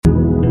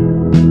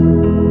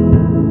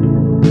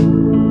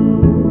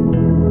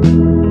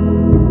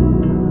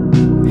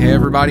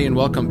everybody, and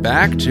welcome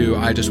back to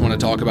I Just Want to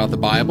Talk About the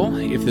Bible.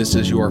 If this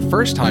is your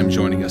first time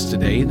joining us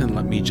today, then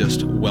let me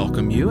just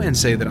welcome you and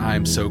say that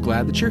I'm so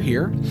glad that you're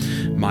here.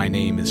 My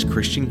name is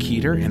Christian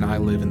Keeter, and I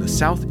live in the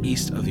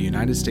southeast of the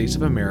United States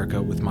of America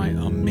with my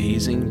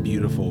amazing,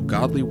 beautiful,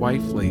 godly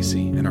wife,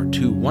 Lacey, and our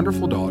two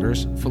wonderful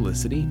daughters,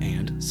 Felicity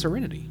and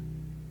Serenity.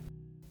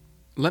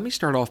 Let me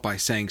start off by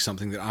saying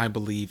something that I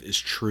believe is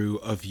true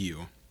of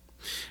you.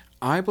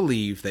 I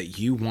believe that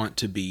you want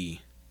to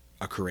be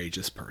a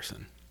courageous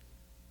person.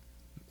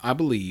 I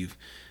believe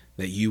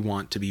that you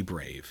want to be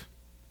brave.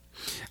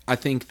 I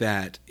think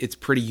that it's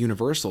pretty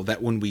universal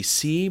that when we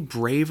see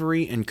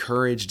bravery and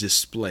courage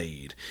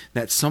displayed,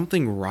 that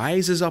something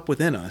rises up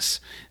within us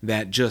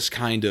that just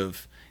kind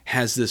of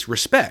has this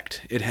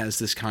respect. It has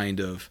this kind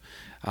of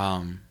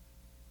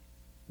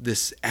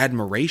this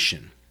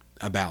admiration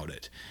about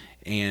it.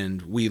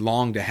 And we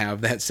long to have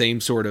that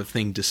same sort of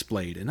thing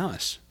displayed in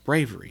us,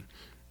 bravery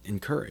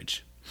and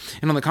courage.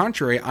 And on the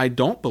contrary, I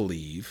don't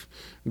believe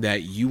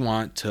that you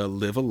want to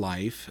live a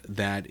life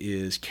that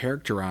is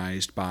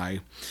characterized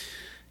by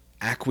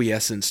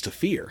acquiescence to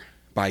fear,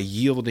 by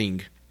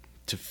yielding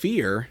to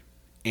fear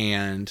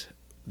and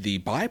the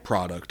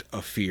byproduct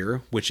of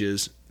fear, which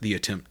is the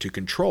attempt to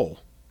control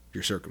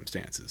your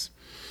circumstances.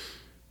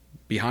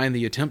 Behind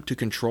the attempt to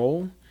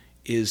control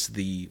is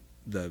the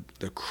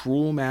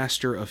cruel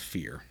master of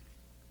fear.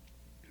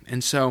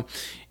 And so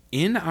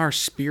in our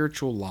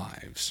spiritual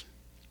lives,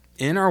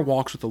 in our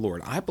walks with the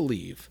Lord, I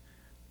believe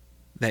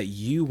that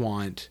you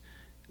want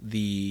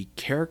the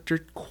character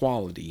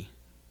quality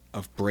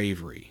of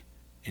bravery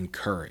and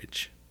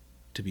courage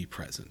to be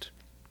present.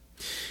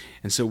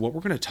 And so what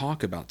we're going to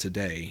talk about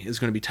today is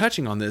going to be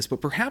touching on this, but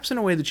perhaps in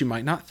a way that you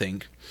might not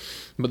think.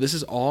 But this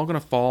is all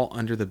going to fall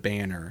under the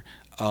banner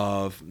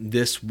of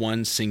this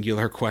one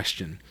singular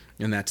question,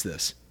 and that's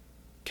this: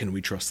 can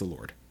we trust the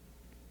Lord?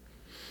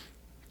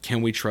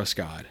 Can we trust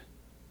God?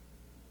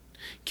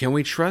 Can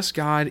we trust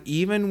God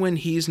even when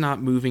He's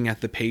not moving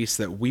at the pace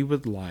that we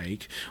would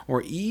like,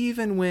 or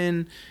even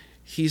when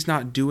He's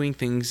not doing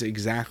things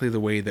exactly the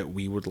way that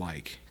we would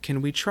like?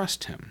 Can we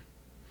trust Him?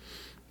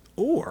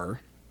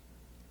 Or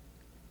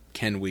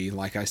can we,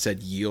 like I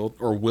said, yield,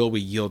 or will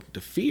we yield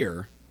to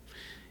fear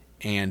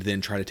and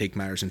then try to take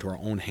matters into our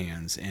own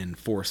hands and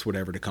force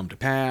whatever to come to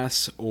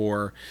pass,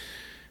 or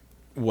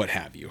what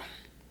have you?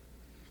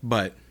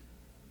 But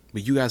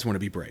you guys want to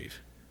be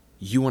brave.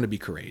 You want to be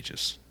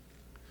courageous.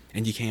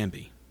 And you can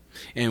be.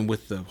 And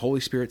with the Holy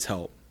Spirit's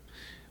help,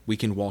 we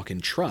can walk in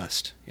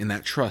trust, and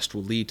that trust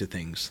will lead to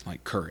things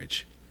like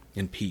courage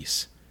and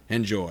peace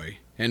and joy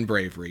and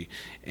bravery,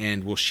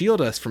 and will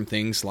shield us from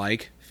things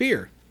like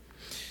fear.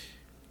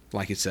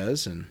 Like it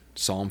says in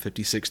Psalm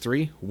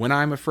 56:3, when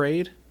I'm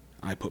afraid,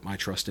 I put my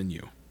trust in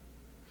you.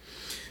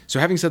 So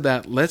having said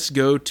that, let's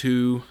go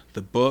to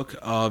the book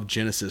of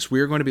Genesis.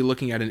 We are going to be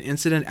looking at an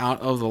incident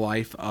out of the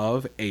life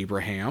of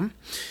Abraham,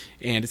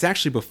 and it's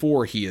actually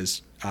before he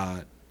is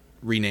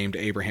renamed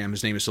Abraham.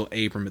 His name is still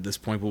Abram at this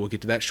point, but we'll get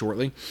to that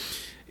shortly.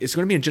 It's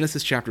going to be in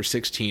Genesis chapter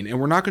 16, and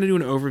we're not going to do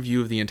an overview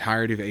of the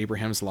entirety of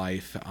Abraham's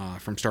life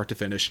from start to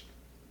finish.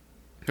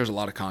 There's a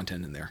lot of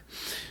content in there.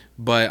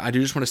 But I do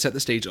just want to set the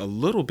stage a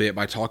little bit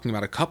by talking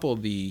about a couple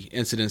of the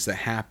incidents that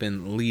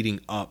happen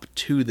leading up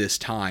to this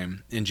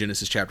time in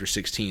Genesis chapter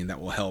 16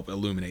 that will help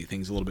illuminate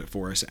things a little bit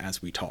for us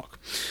as we talk.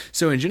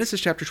 So in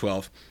Genesis chapter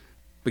 12,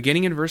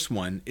 beginning in verse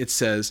 1, it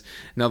says,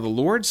 "Now the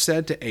Lord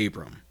said to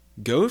Abram,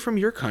 go from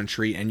your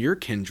country and your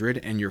kindred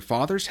and your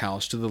father's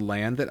house to the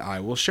land that I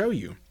will show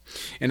you.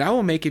 And I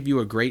will make of you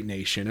a great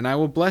nation, and I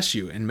will bless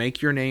you and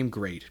make your name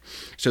great,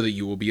 so that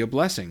you will be a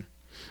blessing.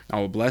 I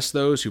will bless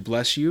those who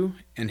bless you,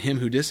 and him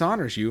who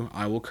dishonors you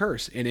I will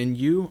curse, and in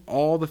you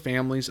all the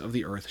families of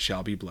the earth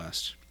shall be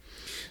blessed."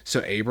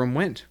 So Abram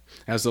went,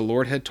 as the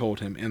Lord had told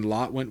him, and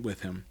Lot went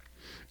with him.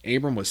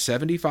 Abram was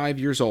 75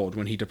 years old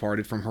when he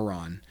departed from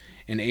Haran.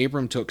 And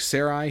Abram took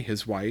Sarai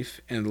his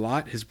wife, and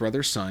Lot his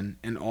brother's son,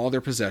 and all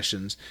their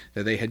possessions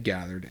that they had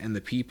gathered, and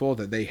the people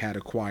that they had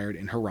acquired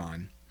in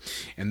Haran.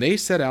 And they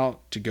set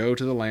out to go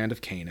to the land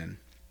of Canaan.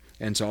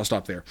 And so I'll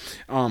stop there.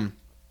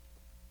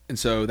 And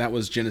so that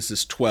was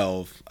Genesis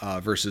 12,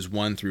 verses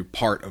 1 through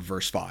part of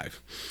verse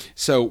 5.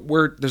 So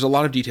there's a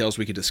lot of details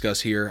we could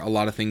discuss here, a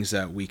lot of things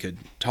that we could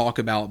talk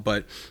about,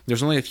 but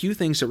there's only a few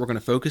things that we're going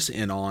to focus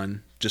in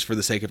on just for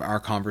the sake of our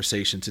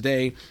conversation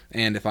today.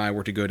 And if I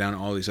were to go down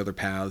all these other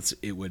paths,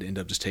 it would end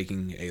up just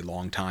taking a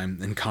long time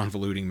and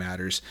convoluting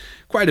matters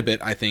quite a bit,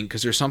 I think,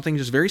 because there's something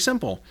just very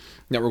simple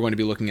that we're going to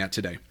be looking at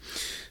today.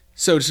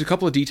 So just a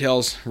couple of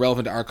details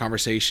relevant to our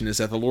conversation is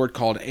that the Lord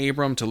called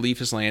Abram to leave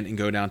his land and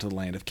go down to the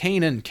land of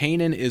Canaan.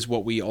 Canaan is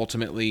what we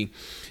ultimately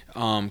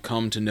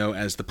come to know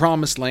as the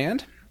Promised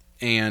Land.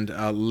 And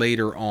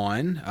later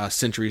on,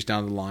 centuries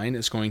down the line,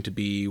 it's going to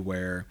be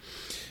where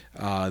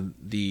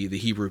the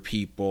Hebrew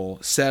people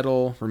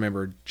settle.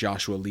 Remember,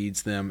 Joshua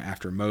leads them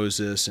after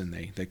Moses, and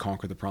they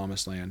conquer the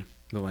Promised Land,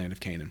 the land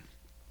of Canaan.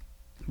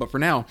 But for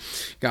now,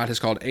 God has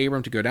called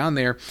Abram to go down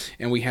there,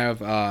 and we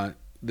have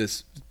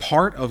this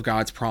part of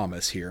God's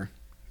promise here,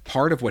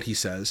 part of what he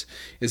says,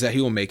 is that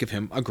he will make of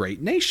him a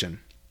great nation.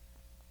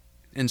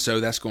 And so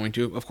that's going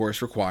to, of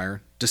course,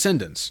 require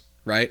descendants,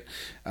 right?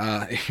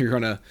 If you're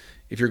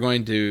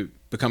going to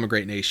become a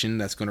great nation,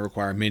 that's going to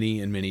require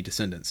many and many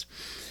descendants.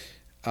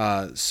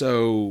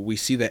 So we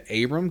see that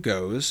Abram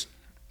goes,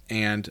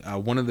 and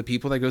one of the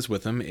people that goes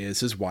with him is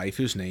his wife,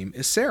 whose name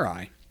is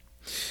Sarai.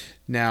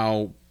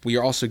 Now, we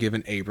are also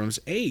given Abram's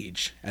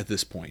age at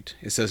this point.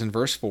 It says in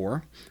verse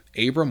 4,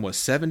 Abram was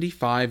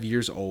 75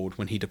 years old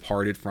when he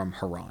departed from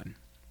Haran.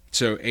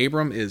 So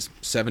Abram is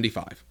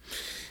 75.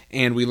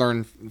 And we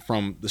learn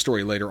from the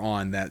story later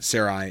on that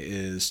Sarai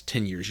is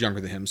 10 years younger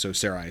than him, so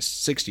Sarai is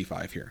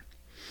 65 here.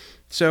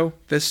 So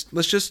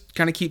let's just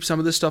kind of keep some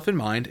of this stuff in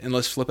mind, and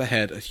let's flip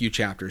ahead a few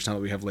chapters now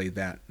that we have laid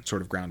that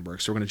sort of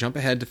groundwork. So we're going to jump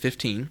ahead to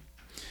 15,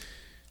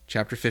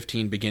 chapter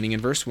 15, beginning in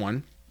verse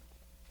 1.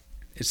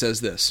 It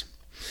says this,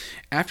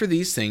 After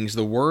these things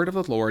the word of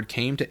the Lord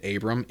came to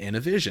Abram in a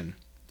vision.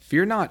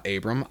 Fear not,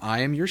 Abram, I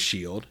am your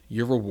shield,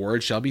 your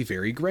reward shall be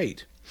very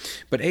great.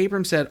 But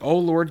Abram said, O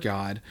Lord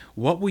God,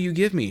 what will you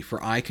give me,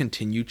 for I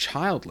continue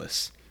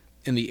childless?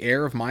 And the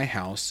heir of my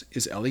house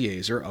is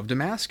Eliezer of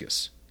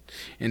Damascus.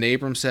 And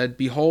Abram said,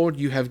 Behold,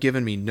 you have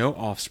given me no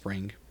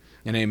offspring,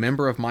 and a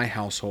member of my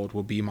household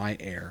will be my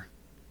heir.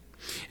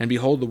 And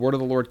behold, the word of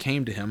the Lord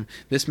came to him,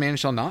 This man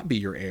shall not be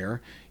your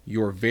heir,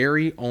 your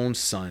very own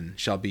son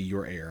shall be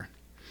your heir.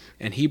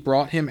 And he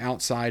brought him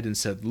outside and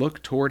said,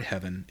 Look toward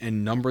heaven,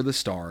 and number the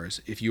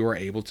stars, if you are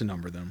able to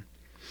number them.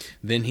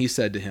 Then he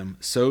said to him,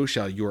 So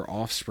shall your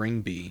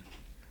offspring be.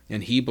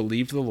 And he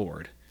believed the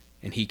Lord,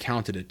 and he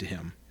counted it to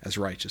him as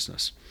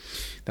righteousness.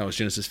 That was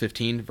Genesis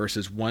 15,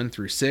 verses 1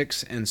 through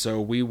 6. And so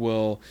we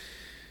will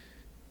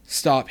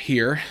stop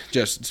here.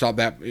 Just stop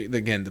that.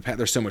 Again,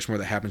 there's so much more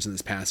that happens in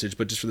this passage,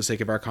 but just for the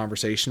sake of our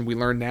conversation, we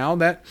learn now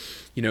that,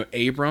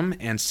 Abram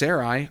and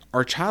Sarai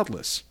are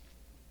childless.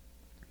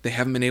 They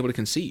haven't been able to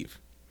conceive.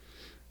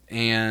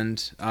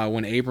 And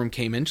when Abram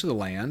came into the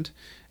land,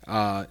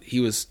 he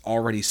was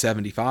already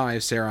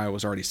 75. Sarai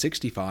was already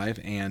 65.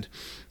 And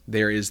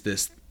there is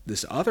this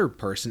other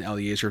person,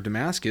 Eliezer of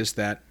Damascus,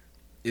 that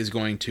is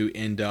going to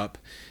end up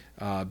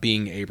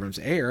being Abram's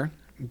heir.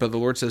 But the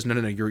Lord says, no,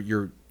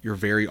 your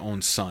very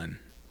own son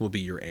will be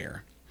your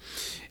heir.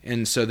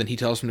 And so then he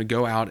tells him to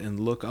go out and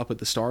look up at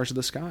the stars of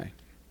the sky.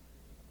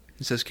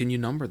 He says, can you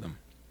number them?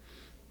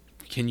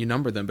 Can you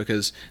number them?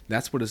 Because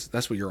that's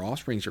what your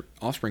offspring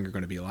are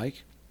going to be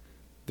like.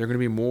 They're going to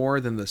be more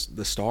than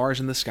the stars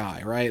in the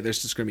sky, right? They're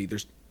going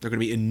to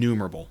be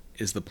innumerable,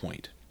 is the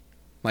point.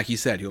 Like he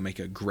said, he'll make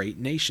a great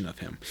nation of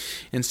him.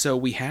 And so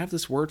we have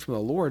this word from the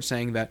Lord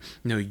saying that,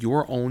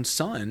 your own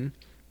son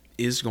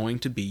is going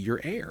to be your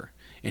heir.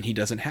 And he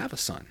doesn't have a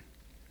son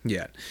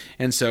yet.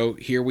 And so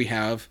here we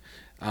have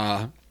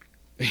a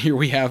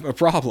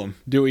problem,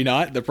 do we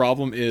not? The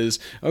problem is,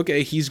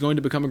 okay, he's going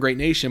to become a great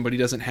nation, but he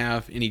doesn't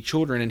have any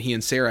children, and he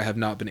and Sarah have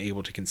not been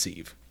able to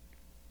conceive.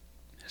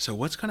 So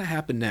what's going to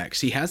happen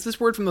next? He has this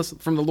word from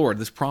the Lord,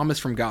 this promise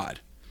from God.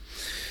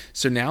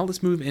 So now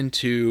let's move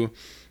into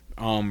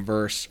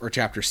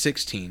chapter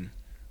 16,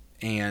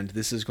 and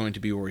this is going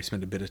to be where we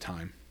spend a bit of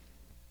time.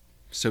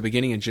 So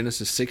beginning in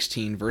Genesis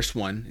 16, verse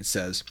 1, it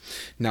says,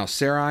 Now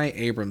Sarai,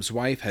 Abram's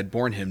wife, had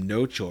borne him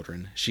no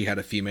children. She had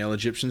a female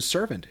Egyptian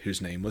servant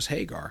whose name was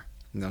Hagar.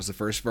 And that was the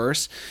first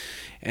verse.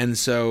 And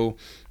so,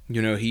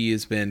 he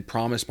has been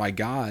promised by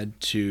God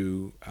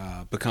to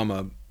become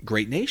a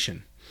great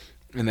nation,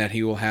 and that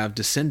he will have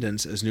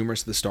descendants as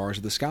numerous as the stars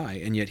of the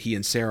sky. And yet he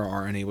and Sarah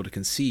are unable to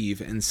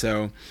conceive. And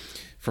so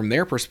from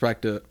their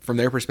perspective,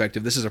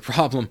 this is a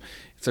problem.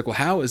 It's like, well,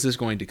 how is this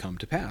going to come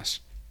to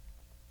pass?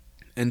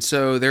 And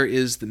so there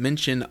is the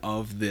mention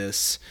of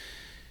this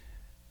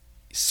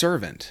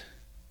servant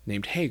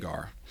named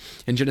Hagar.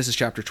 In Genesis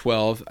chapter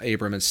 12,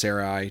 Abram and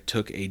Sarai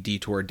took a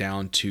detour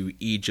down to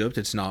Egypt.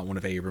 It's not one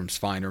of Abram's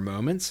finer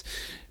moments,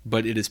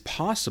 but it is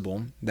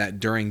possible that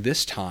during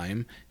this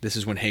time, this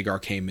is when Hagar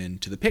came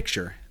into the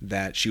picture,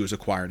 that she was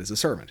acquired as a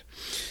servant.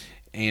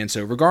 And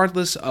so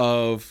regardless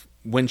of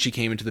when she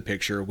came into the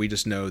picture, we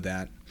just know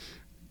that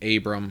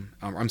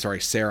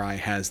Sarai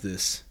has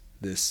this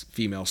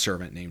female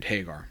servant named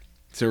Hagar.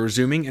 So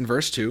resuming in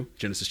verse 2,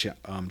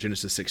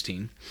 Genesis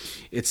 16,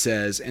 it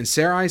says, And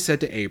Sarai said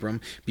to Abram,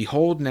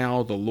 Behold,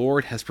 now the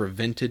Lord has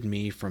prevented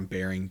me from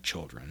bearing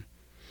children.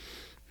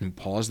 And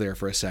pause there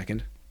for a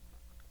second.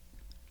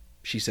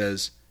 She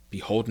says,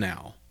 Behold,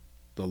 now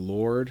the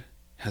Lord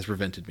has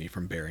prevented me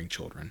from bearing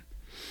children.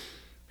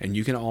 And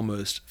you can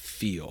almost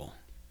feel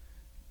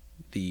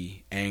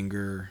the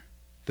anger,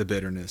 the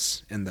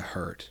bitterness, and the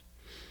hurt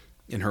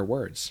in her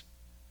words.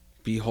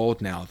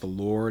 Behold, now the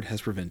Lord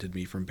has prevented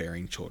me from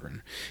bearing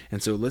children.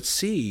 And so let's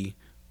see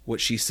what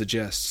she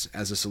suggests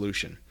as a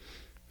solution.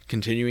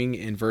 Continuing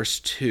in verse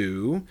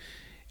 2,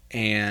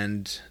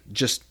 and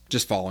just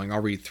following,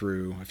 I'll read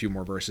through a few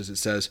more verses. It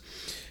says,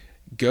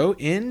 Go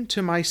in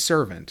to my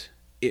servant.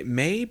 It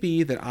may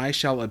be that I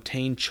shall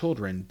obtain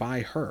children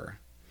by her.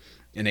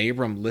 And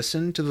Abram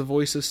listened to the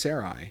voice of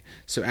Sarai.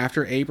 So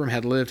after Abram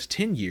had lived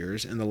 10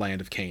 years in the land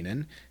of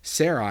Canaan,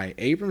 Sarai,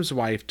 Abram's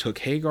wife, took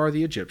Hagar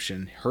the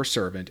Egyptian, her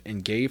servant,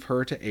 and gave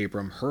her to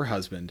Abram, her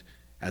husband,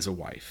 as a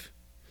wife.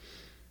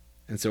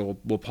 And so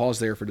we'll pause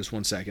there for just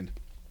 1 second.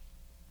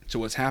 So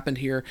what's happened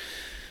here?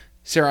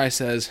 Sarai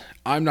says,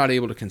 I'm not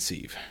able to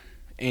conceive.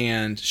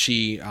 And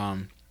she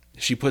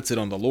puts it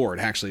on the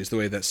Lord, actually, is the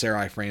way that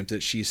Sarai frames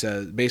it. She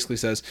basically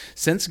says,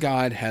 since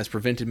God has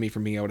prevented me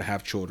from being able to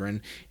have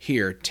children,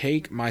 here,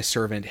 take my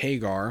servant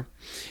Hagar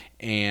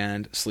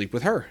and sleep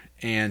with her,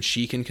 and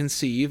she can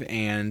conceive,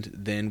 and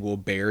then will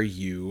bear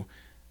you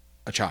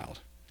a child,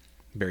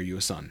 bear you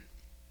a son.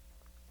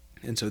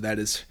 And so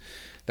that's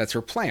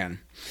her plan.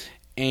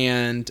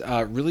 And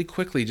really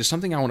quickly, just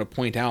something I want to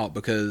point out,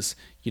 because,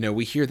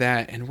 we hear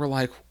that and we're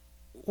like,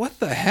 what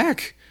the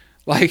heck?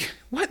 Like,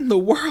 what in the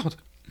world?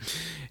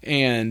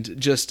 And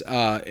just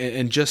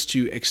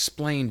to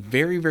explain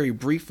very, very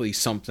briefly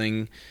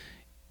something,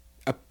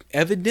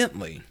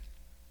 evidently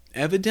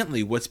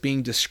what's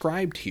being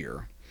described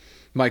here,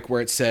 like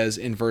where it says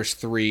in verse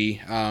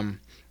 3,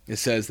 it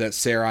says that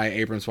Sarai,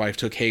 Abram's wife,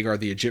 took Hagar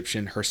the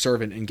Egyptian, her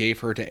servant, and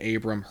gave her to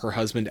Abram, her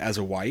husband, as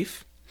a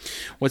wife.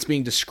 What's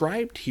being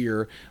described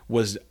here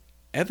was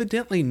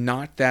evidently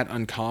not that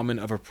uncommon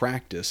of a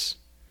practice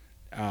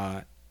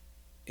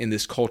in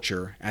this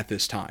culture at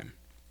this time.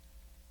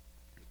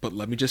 But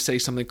let me just say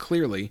something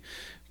clearly,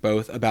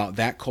 both about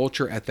that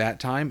culture at that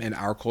time and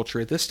our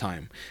culture at this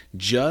time.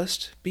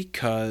 Just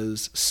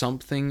because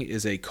something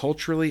is a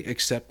culturally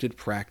accepted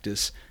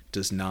practice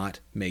does not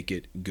make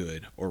it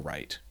good or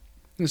right.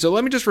 And so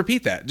let me just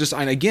repeat that.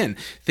 And again,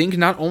 think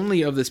not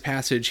only of this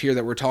passage here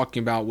that we're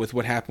talking about with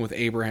what happened with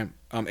Abram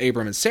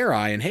and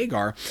Sarai and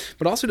Hagar,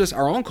 but also just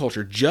our own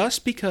culture.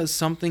 Just because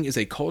something is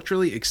a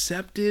culturally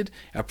accepted,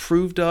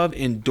 approved of,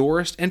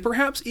 endorsed, and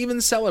perhaps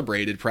even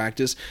celebrated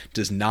practice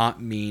does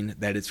not mean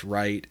that it's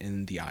right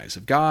in the eyes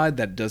of God.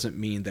 That doesn't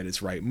mean that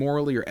it's right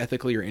morally or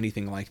ethically or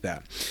anything like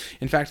that.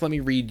 In fact, let me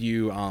read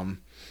you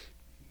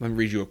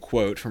a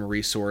quote from a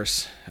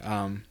resource.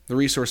 The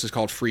resource is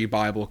called Free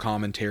Bible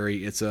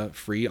Commentary. It's a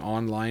free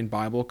online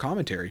Bible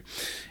commentary,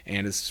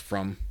 and it's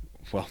from,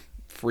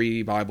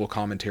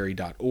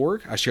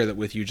 freebiblecommentary.org. I share that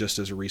with you just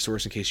as a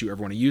resource in case you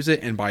ever want to use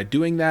it. And by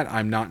doing that,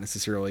 I'm not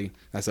necessarily,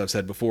 as I've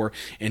said before,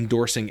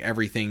 endorsing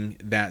everything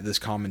that this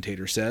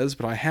commentator says,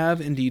 but I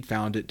have indeed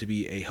found it to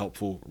be a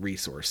helpful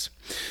resource.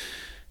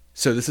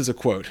 So this is a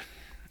quote.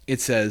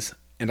 It says,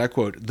 and I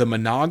quote, "The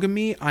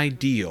monogamy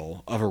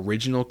ideal of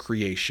original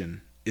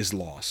creation is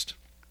lost,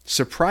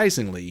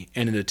 surprisingly,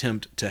 in an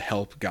attempt to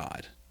help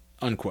God,"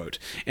 unquote.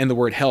 And the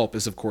word help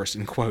is, of course,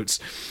 in quotes.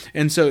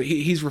 And so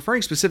he's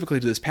referring specifically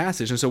to this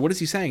passage. And so what is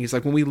he saying? He's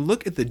like, when we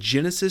look at the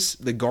Genesis,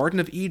 the Garden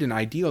of Eden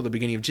ideal at the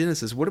beginning of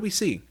Genesis, what do we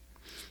see?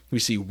 We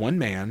see one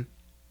man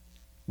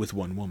with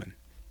one woman.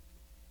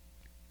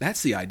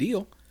 That's the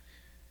ideal.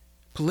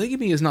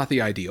 Polygamy is not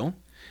the ideal.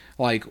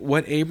 Like,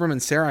 what Abram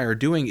and Sarai are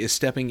doing is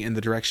stepping in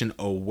the direction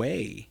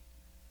away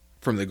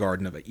from the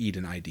Garden of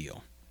Eden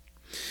ideal.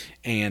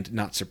 And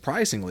not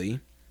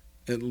surprisingly,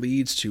 it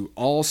leads to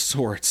all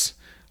sorts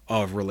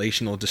of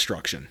relational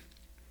destruction.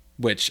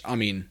 Which,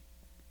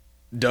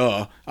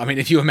 duh.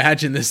 If you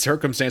imagine this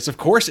circumstance, of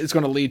course it's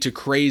going to lead to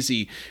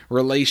crazy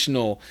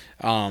relational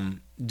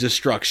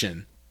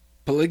destruction.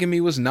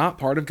 Polygamy was not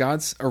part of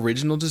God's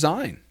original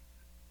design.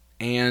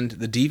 And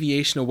the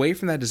deviation away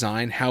from that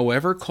design,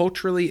 however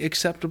culturally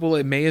acceptable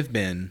it may have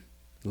been,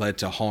 led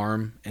to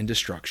harm and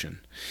destruction.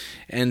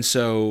 And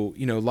so,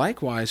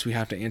 likewise, we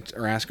have to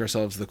ask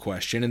ourselves the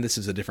question, and this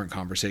is a different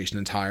conversation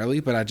entirely,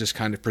 but I just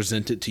kind of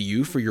present it to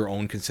you for your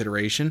own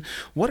consideration.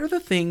 What are the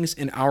things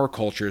in our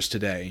cultures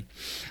today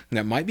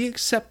that might be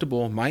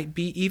acceptable, might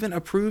be even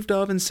approved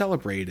of and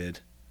celebrated,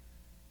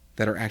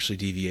 that are actually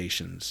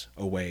deviations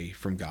away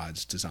from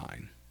God's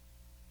design?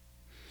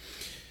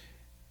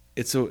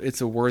 It's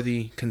a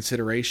worthy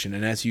consideration.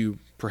 And as you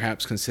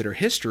perhaps consider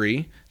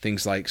history,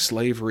 things like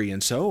slavery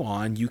and so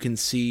on, you can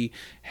see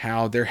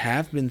how there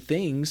have been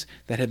things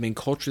that have been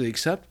culturally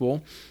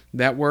acceptable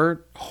that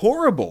were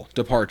horrible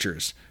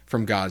departures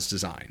from God's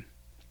design.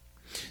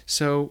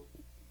 So,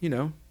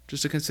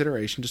 just a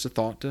consideration, just a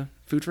thought,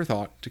 food for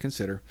thought to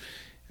consider.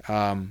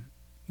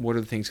 What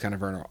are the things kind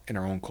of in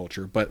our own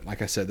culture? But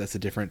like I said, that's a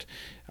different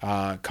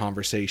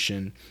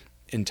conversation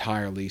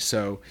entirely.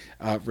 So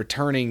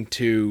returning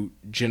to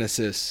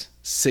Genesis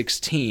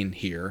 16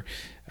 here,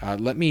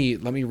 let me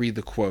read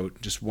the quote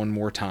just one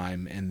more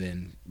time and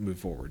then move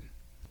forward.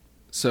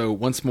 So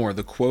once more,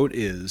 the quote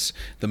is,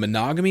 "The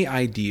monogamy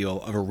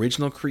ideal of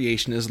original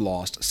creation is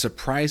lost,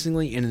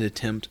 surprisingly, in an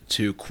attempt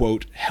to,"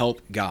 quote,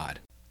 "help God."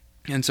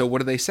 And so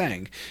what are they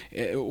saying?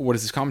 What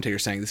is this commentator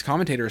saying? This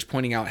commentator is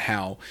pointing out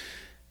how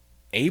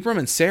Abram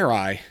and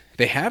Sarai,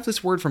 they have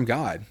this word from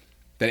God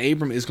that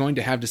Abram is going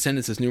to have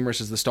descendants as numerous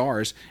as the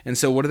stars. And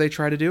so what do they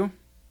try to do?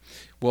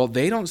 Well,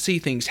 they don't see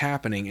things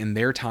happening in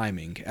their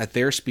timing, at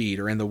their speed,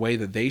 or in the way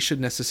that they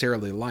should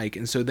necessarily like,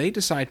 and so they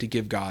decide to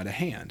give God a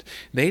hand.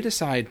 They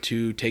decide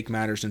to take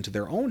matters into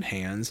their own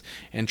hands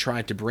and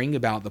try to bring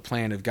about the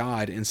plan of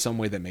God in some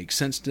way that makes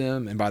sense to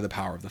them and by the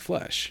power of the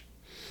flesh.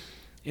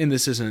 And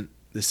this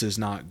is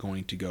not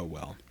going to go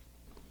well.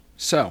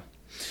 So,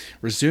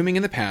 resuming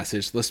in the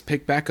passage, let's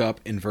pick back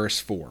up in verse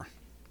 4.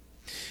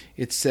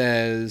 it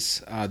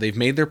says they've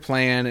made their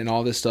plan and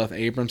all this stuff.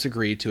 Abram's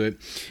agreed to it.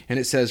 And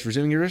it says,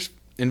 resuming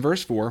in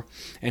verse 4,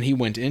 and he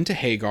went into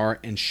Hagar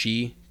and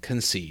she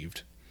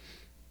conceived.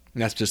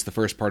 And that's just the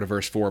first part of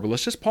verse 4, but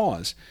let's just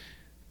pause.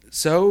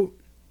 So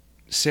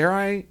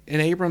Sarai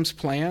and Abram's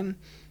plan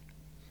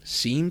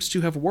seems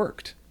to have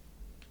worked.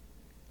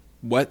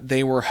 What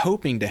they were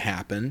hoping to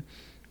happen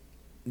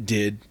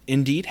did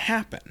indeed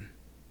happen.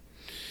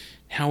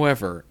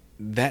 However,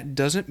 that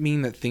doesn't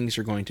mean that things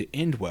are going to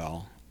end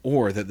well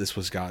or that this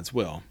was God's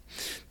will.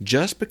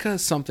 Just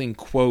because something,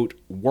 quote,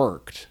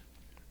 worked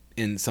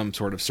in some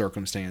sort of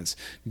circumstance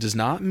does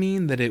not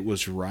mean that it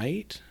was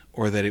right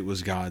or that it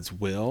was God's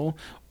will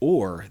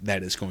or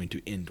that it's going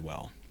to end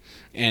well.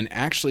 And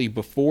actually,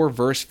 before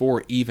verse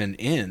 4 even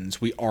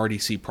ends, we already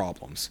see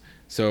problems.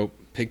 So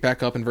pick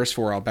back up in verse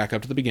 4. I'll back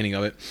up to the beginning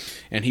of it.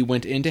 And he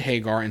went into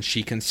Hagar, and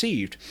she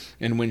conceived.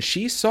 And when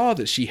she saw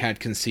that she had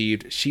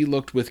conceived, she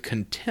looked with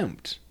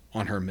contempt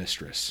on her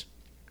mistress.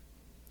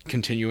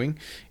 Continuing,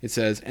 it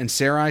says, and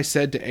Sarai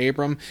said to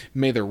Abram,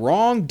 may the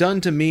wrong done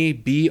to me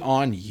be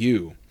on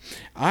you.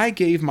 I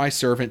gave my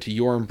servant to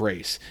your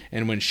embrace,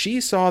 and when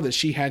she saw that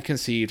she had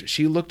conceived,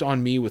 she looked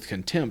on me with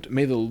contempt.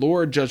 May the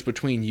Lord judge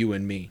between you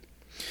and me.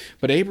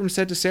 But Abram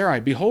said to Sarai,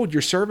 behold,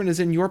 your servant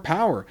is in your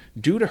power.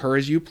 Do to her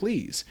as you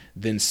please.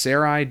 Then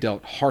Sarai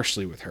dealt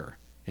harshly with her,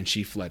 and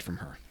she fled from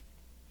her.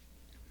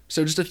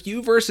 So just a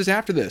few verses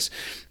after this,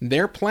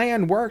 their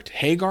plan worked.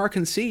 Hagar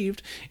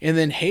conceived, and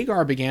then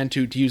Hagar began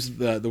to use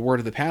the word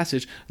of the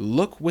passage,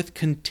 look with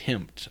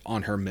contempt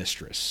on her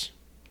mistress.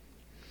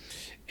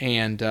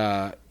 And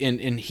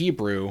in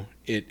Hebrew,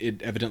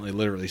 it evidently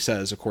literally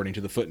says, according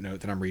to the footnote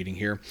that I'm reading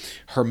here,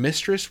 her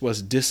mistress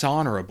was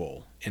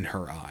dishonorable in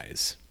her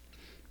eyes.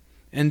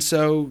 And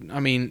so, I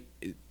mean,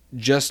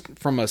 just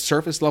from a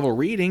surface level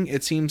reading,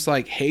 it seems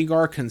like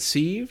Hagar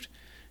conceived,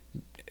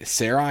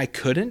 Sarai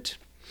couldn't.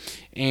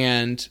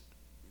 And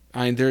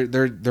I mean,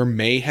 there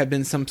may have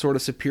been some sort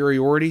of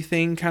superiority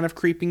thing kind of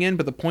creeping in,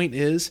 but the point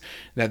is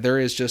that there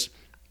is just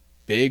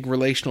big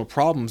relational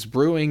problems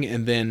brewing,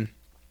 and then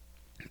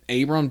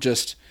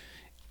Abram's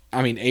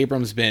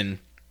been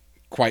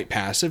quite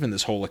passive in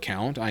this whole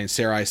account.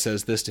 Sarai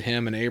says this to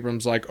him, and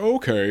Abram's like,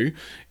 okay.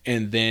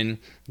 And then,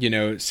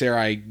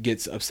 Sarai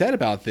gets upset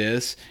about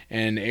this,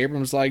 and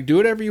Abram's like, do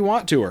whatever you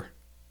want to her.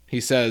 He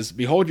says,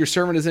 behold, your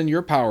servant is in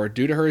your power.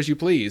 Do to her as you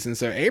please. And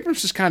so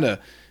Abram's just kind of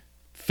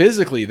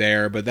physically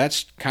there, but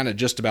that's kind of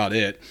just about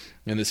it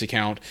in this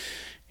account.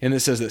 And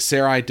it says that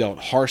Sarai dealt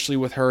harshly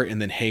with her,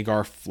 and then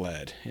Hagar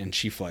fled, and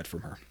she fled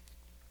from her.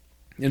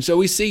 And so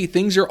we see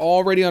things are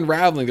already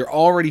unraveling. They're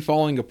already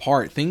falling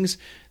apart.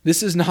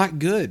 This is not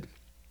good.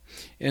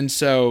 And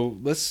so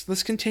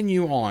let's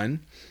continue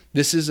on.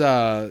 This is,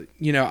 I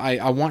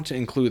want to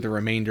include the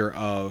remainder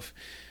of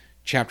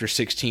chapter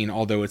 16,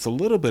 although it's a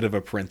little bit of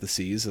a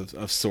parenthesis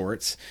of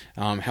sorts.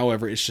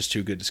 However, it's just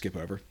too good to skip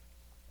over.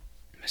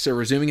 So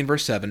resuming in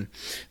verse 7,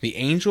 the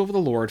angel of the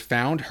Lord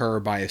found her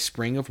by a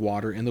spring of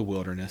water in the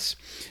wilderness,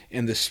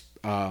 and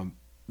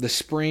the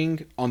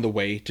spring on the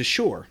way to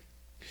shore.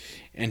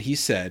 And he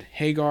said,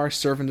 Hagar,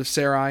 servant of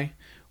Sarai,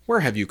 where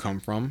have you come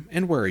from,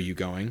 and where are you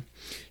going?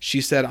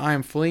 She said, I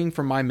am fleeing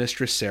from my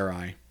mistress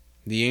Sarai.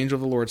 The angel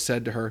of the Lord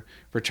said to her,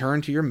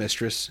 return to your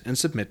mistress and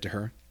submit to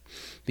her.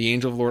 The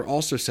angel of the Lord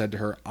also said to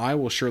her, I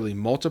will surely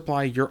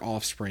multiply your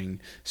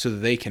offspring, so that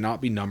they cannot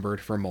be numbered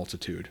for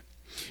multitude.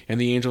 And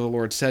the angel of the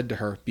Lord said to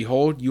her,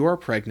 behold, you are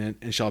pregnant,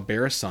 and shall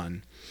bear a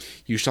son.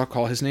 You shall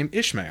call his name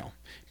Ishmael,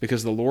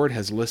 because the Lord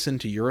has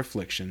listened to your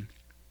affliction.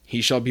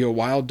 He shall be a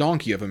wild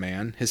donkey of a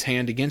man, his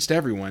hand against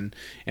everyone,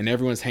 and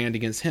everyone's hand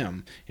against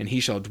him, and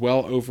he shall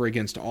dwell over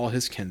against all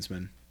his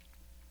kinsmen.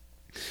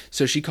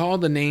 So she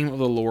called the name of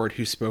the Lord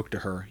who spoke to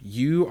her,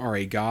 You are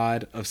a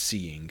God of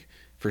seeing.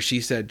 For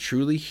she said,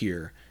 Truly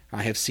here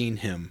I have seen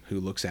him who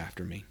looks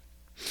after me.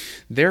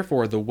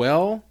 Therefore the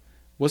well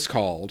was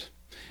called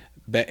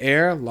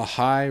Be'er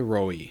Lahai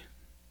Roi.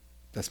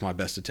 That's my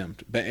best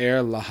attempt.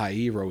 Be'er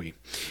Lahai Roi.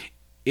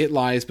 It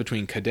lies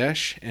between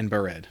Kadesh and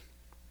Bered.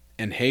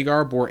 And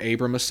Hagar bore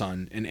Abram a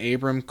son, and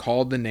Abram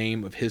called the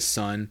name of his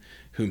son,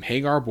 whom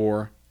Hagar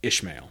bore,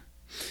 Ishmael.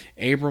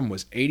 Abram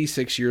was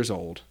 86 years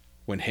old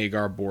when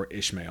Hagar bore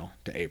Ishmael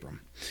to Abram.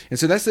 And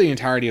so that's the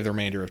entirety of the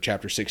remainder of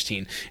chapter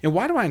 16. And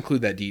why do I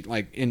include that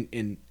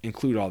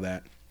include all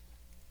that?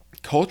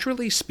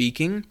 Culturally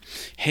speaking,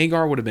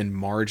 Hagar would have been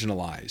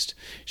marginalized.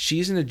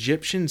 She's an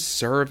Egyptian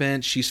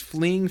servant. She's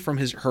fleeing from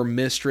her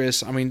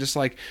mistress.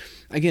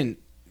 Again,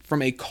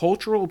 from a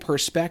cultural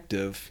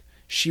perspective,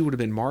 she would have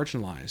been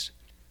marginalized,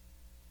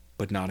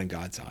 but not in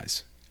God's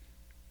eyes.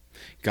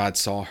 God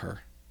saw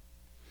her.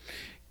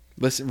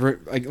 Let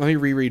me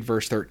reread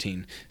verse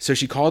 13. So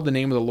she called the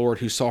name of the Lord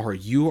who saw her,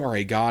 You are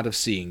a God of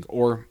seeing,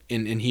 or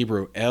in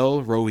Hebrew,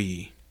 El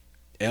Roi.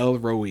 El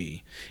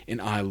Roi.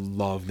 And I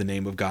love the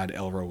name of God,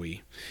 El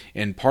Roi.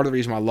 And part of the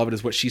reason why I love it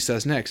is what she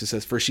says next. It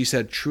says, For she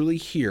said, Truly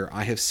here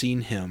I have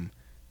seen him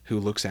who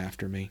looks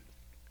after me.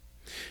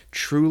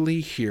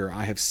 Truly here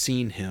I have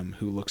seen him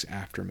who looks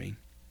after me.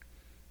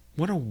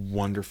 What a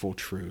wonderful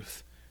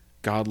truth.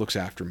 God looks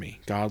after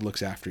me. God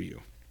looks after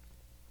you.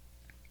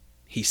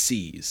 he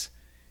sees.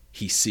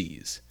 He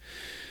sees.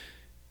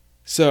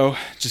 So,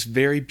 just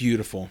very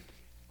beautiful.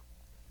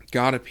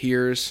 God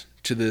appears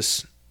to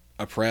this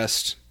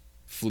oppressed,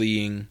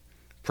 fleeing,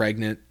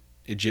 pregnant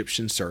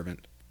Egyptian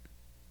servant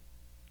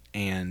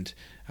and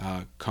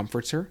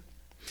comforts her,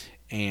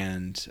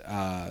 and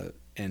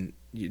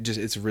just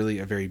it's really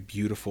a very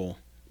beautiful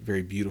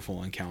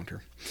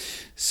encounter.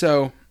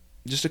 So,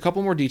 just a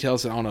couple more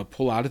details that I want to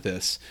pull out of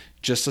this.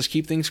 Just let's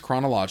keep things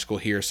chronological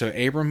here. So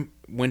Abram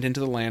went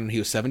into the land when he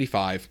was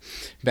 75.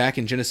 Back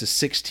in Genesis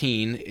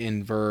 16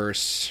 in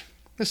verse,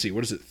 let's see,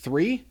 what is it,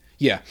 3?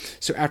 Yeah.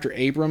 So after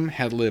Abram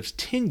had lived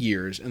 10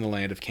 years in the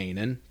land of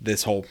Canaan,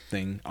 this whole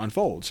thing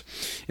unfolds.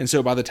 And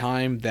so by the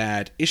time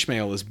that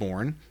Ishmael is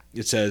born,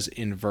 it says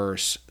in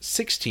verse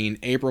 16,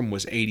 Abram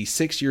was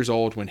 86 years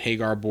old when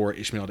Hagar bore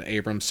Ishmael to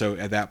Abram. So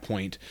at that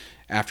point,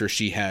 after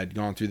she had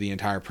gone through the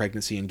entire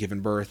pregnancy and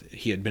given birth,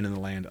 he had been in the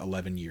land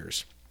 11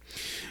 years.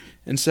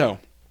 And so,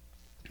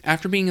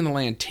 after being in the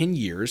land 10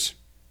 years,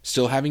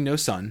 still having no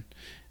son,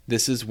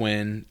 this is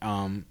when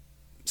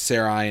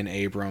Sarai and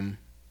Abram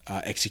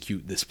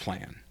execute this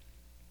plan.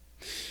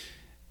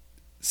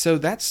 So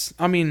that's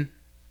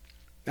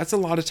a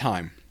lot of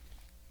time.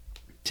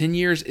 10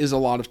 years is a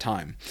lot of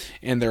time.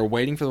 And they're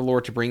waiting for the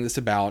Lord to bring this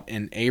about,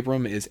 and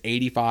Abram is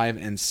 85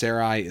 and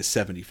Sarai is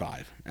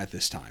 75 at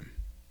this time.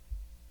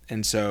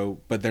 And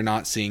so, but they're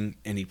not seeing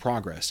any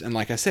progress. And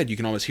like I said, you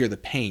can always hear the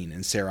pain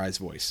in Sarai's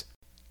voice.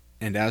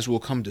 And as we'll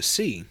come to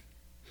see,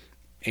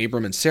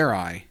 Abram and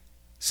Sarai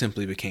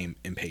simply became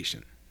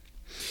impatient.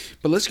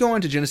 But let's go on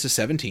to Genesis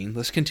 17.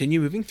 Let's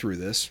continue moving through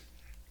this.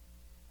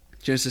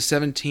 Genesis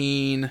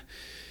 17,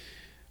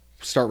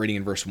 start reading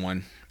in verse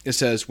 1. It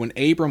says, when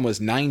Abram was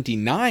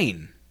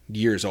 99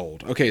 years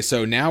old. Okay,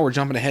 so now we're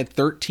jumping ahead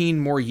 13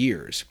 more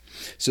years.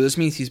 So this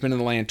means he's been in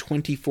the land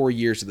 24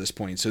 years at this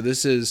point. So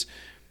this is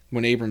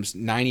when Abram's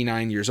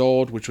 99 years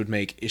old, which would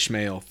make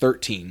Ishmael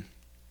 13.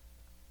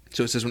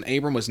 So it says, when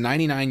Abram was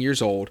 99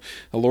 years old,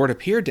 the Lord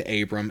appeared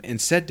to Abram and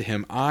said to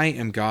him, I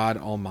am God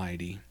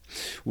Almighty.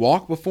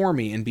 Walk before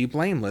me and be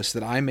blameless,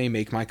 that I may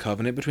make my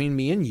covenant between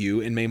me and you,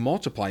 and may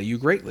multiply you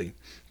greatly.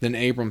 Then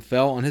Abram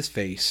fell on his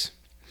face,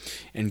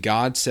 and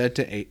God said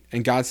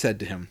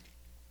to him,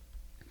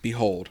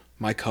 Behold,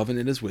 my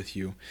covenant is with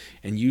you,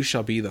 and you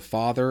shall be the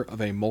father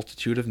of a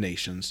multitude of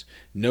nations.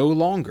 No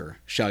longer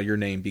shall your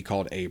name be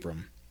called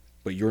Abram,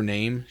 but your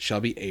name shall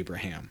be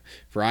Abraham,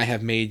 for I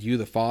have made you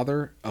the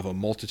father of a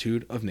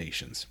multitude of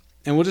nations.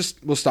 And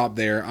we'll stop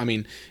there. I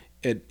mean,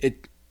 the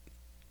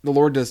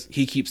Lord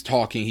he keeps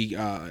talking.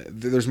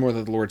 There's more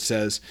that the Lord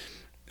says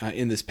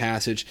in this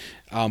passage,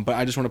 but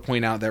I just want to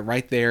point out that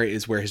right there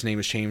is where his name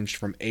is changed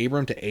from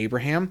Abram to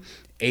Abraham.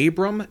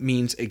 Abram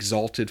means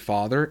exalted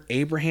father.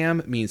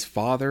 Abraham means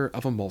father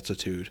of a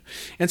multitude.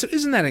 And so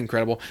isn't that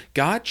incredible?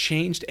 God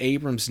changed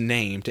Abram's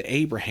name to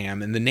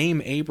Abraham, and the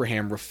name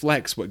Abraham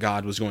reflects what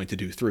God was going to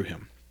do through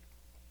him.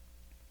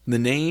 The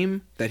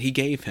name that he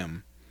gave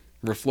him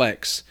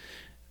reflects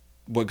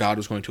what God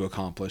was going to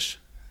accomplish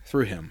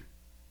through him.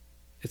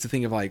 It's a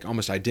thing of like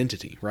almost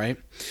identity, right?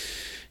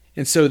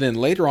 And so then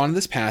later on in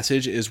this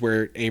passage is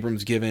where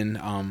Abram's given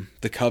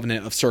the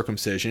covenant of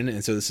circumcision.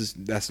 And so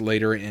that's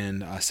later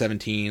in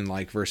 17,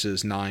 like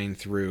verses 9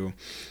 through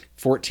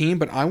 14.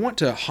 But I want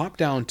to hop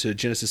down to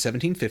Genesis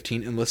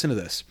 17:15 and listen to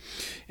this.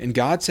 And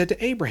God said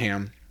to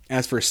Abraham,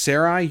 As for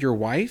Sarai, your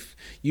wife,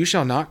 you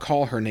shall not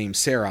call her name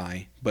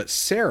Sarai, but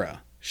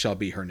Sarah shall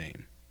be her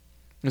name.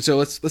 And so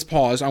let's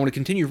pause. I want to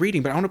continue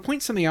reading, but I want to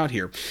point something out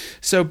here.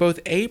 So both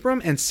Abram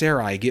and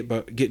Sarai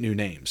get new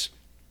names.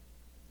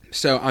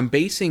 So I'm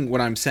basing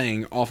what I'm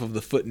saying off of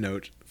the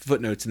footnotes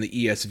in the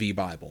ESV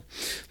Bible.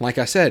 Like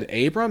I said,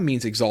 Abram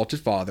means exalted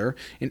father,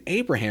 and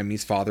Abraham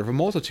means father of a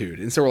multitude.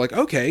 And so we're like,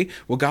 okay,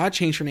 well, God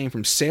changed her name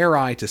from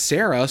Sarai to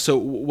Sarah, so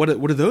what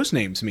do those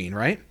names mean,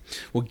 right?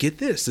 Well, get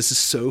this. This is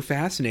so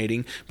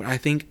fascinating, but I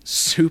think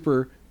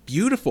super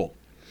beautiful.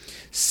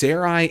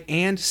 Sarai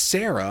and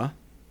Sarah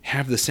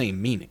have the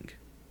same meaning.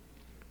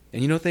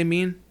 And you know what they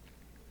mean?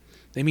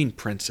 They mean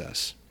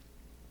princess.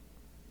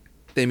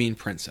 They mean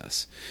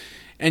princess.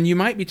 And you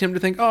might be tempted to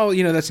think, oh,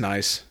 that's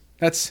nice.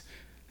 That's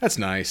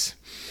nice.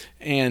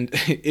 And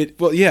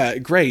yeah,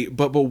 great.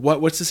 But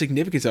what's the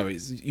significance of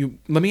it?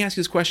 Let me ask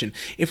you this question.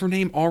 If her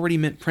name already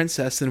meant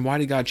princess, then why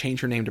did God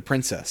change her name to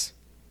princess?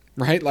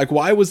 Right? Like,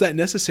 why was that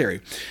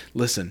necessary?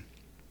 Listen,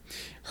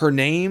 her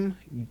name,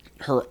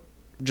 her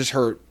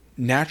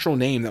natural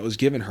name that was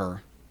given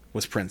her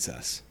was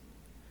princess.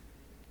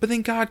 But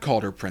then God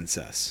called her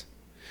princess.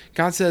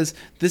 God says,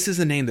 this is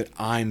the name that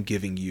I'm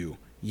giving you.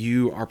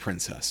 You are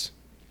princess.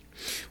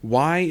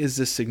 Why is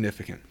this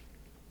significant?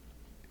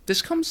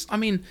 This comes,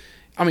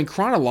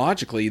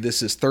 chronologically,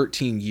 this is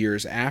 13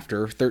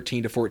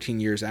 to 14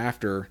 years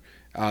after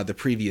the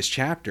previous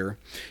chapter.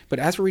 But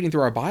as we're reading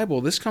through our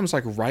Bible, this comes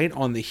like right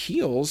on the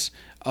heels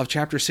of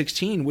chapter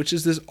 16, which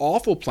is this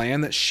awful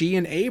plan that she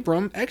and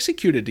Abram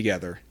executed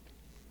together.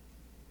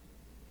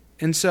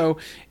 And so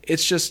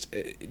it's just,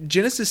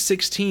 Genesis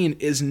 16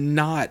 is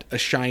not a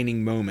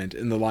shining moment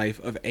in the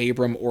life of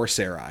Abram or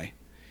Sarai.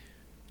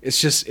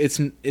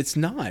 It's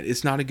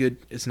not a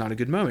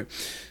good moment.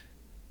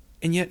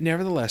 And yet,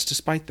 nevertheless,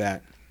 despite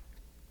that,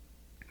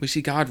 we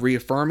see God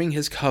reaffirming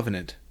his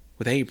covenant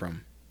with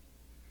Abram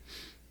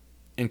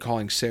and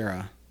calling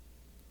Sarah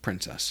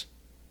princess.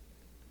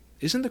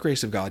 Isn't the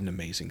grace of God an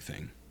amazing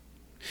thing?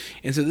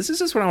 And so this is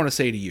just what I want to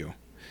say to you,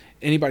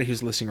 anybody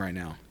who's listening right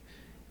now.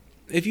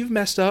 If you've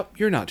messed up,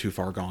 you're not too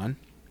far gone.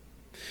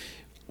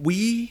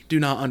 We do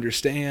not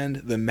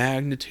understand the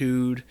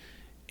magnitude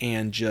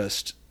and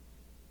just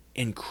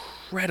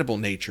incredible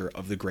nature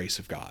of the grace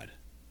of God.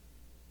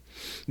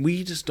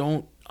 We just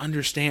don't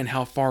understand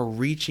how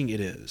far-reaching it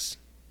is.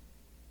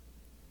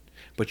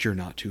 But you're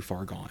not too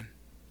far gone.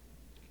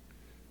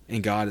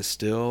 And God is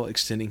still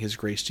extending his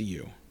grace to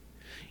you.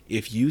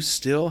 If you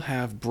still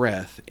have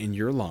breath in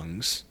your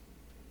lungs,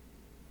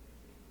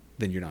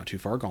 then you're not too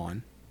far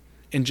gone.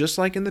 And just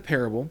like in the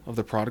parable of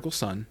the prodigal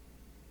son,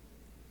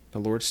 the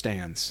Lord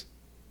stands,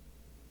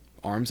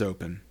 arms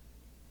open,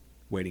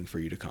 waiting for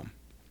you to come.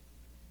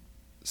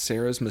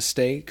 Sarah's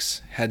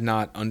mistakes had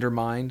not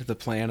undermined the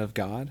plan of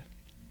God.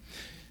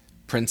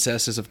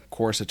 Princess is, of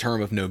course, a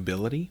term of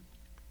nobility,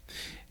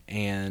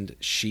 and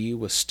she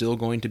was still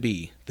going to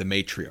be the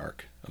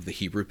matriarch of the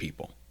Hebrew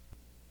people.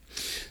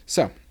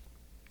 So,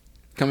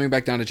 coming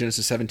back down to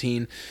Genesis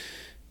 17,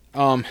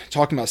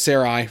 talking about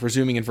Sarai,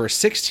 resuming in verse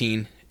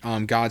 16,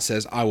 God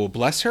says, I will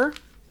bless her,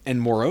 and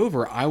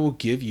moreover, I will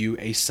give you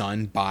a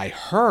son by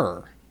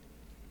her.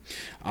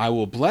 I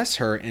will bless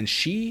her, and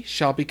she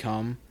shall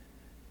become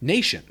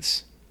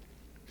nations.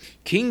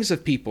 Kings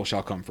of people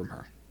shall come from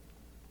her.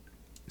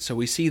 So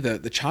we see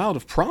that the child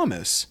of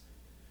promise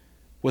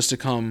was to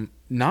come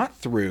not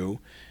through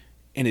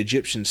an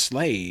Egyptian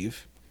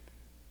slave,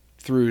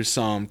 through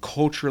some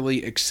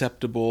culturally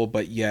acceptable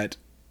but yet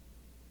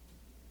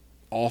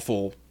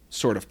awful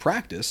sort of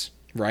practice,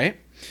 right?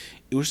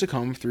 It was to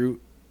come through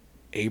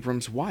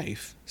Abram's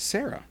wife,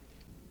 Sarah.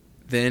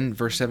 Then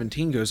verse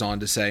 17 goes on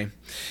to say,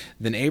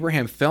 Then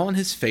Abraham fell on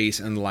his face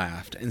and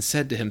laughed, and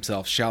said to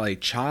himself, Shall a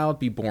child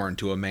be born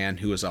to a man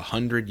who is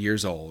 100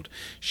 years old?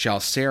 Shall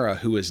Sarah,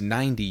 who is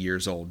 90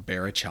 years old,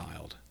 bear a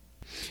child?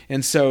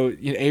 And so,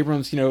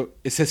 Abram's,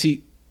 it says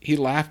he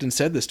laughed and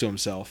said this to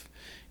himself.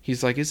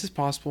 He's like, is this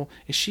possible?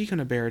 Is she going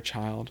to bear a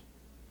child?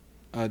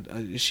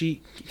 Can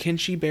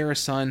she bear a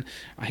son?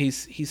 He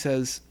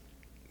says,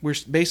 we're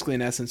basically,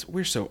 in essence,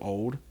 we're so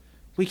old,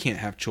 we can't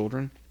have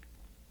children.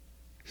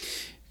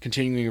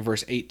 Continuing in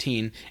verse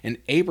 18, and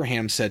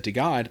Abraham said to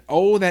God,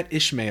 Oh, that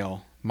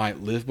Ishmael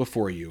might live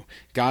before you.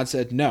 God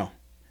said, No,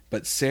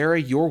 but Sarah,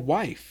 your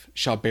wife,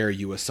 shall bear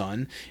you a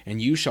son, and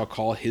you shall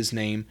call his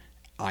name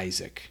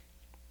Isaac.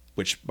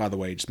 Which, by the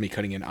way, just me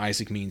cutting in,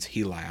 Isaac means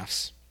he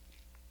laughs,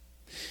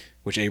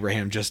 which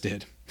Abraham just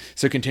did.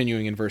 So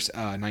continuing in verse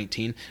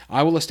 19,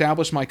 I will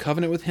establish my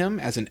covenant with him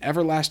as an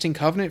everlasting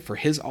covenant for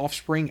his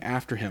offspring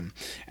after him.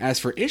 As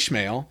for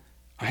Ishmael,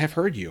 I have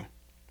heard you.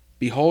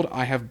 Behold,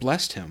 I have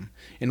blessed him,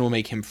 and will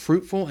make him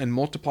fruitful and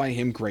multiply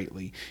him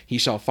greatly. He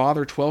shall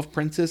father 12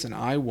 princes, and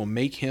I will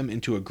make him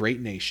into a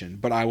great nation.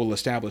 But I will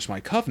establish my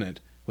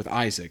covenant with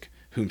Isaac,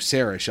 whom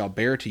Sarah shall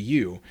bear to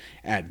you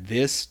at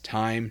this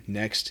time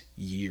next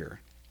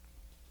year.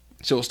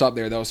 So we'll stop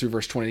there. That was through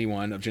verse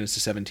 21 of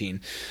Genesis 17.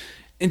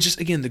 And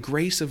just, again, the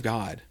grace of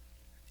God.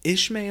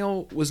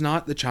 Ishmael was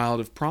not the child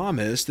of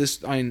promise.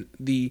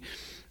 The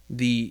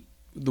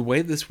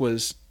way this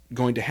was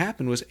going to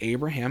happen was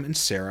Abraham and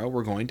Sarah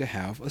were going to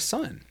have a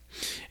son.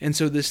 And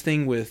so this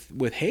thing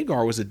with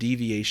Hagar was a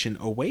deviation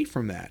away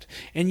from that.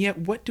 And yet,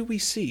 what do we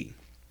see?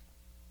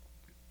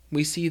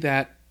 We see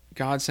that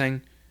God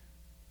saying,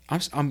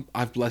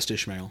 I've blessed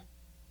Ishmael.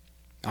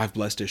 I've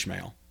blessed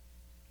Ishmael.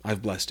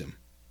 I've blessed him.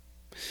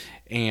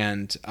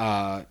 And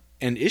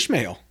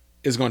Ishmael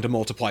is going to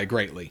multiply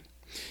greatly.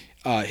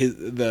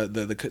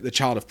 The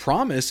child of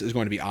promise is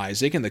going to be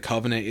Isaac, and the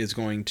covenant is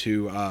going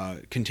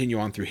to continue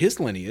on through his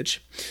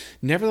lineage.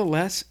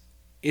 Nevertheless,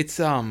 it's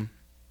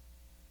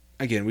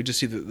again, we just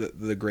see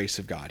the grace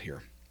of God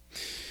here.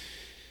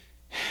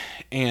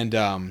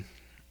 And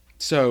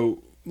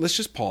so let's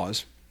just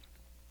pause.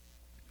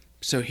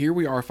 So here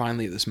we are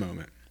finally at this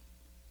moment.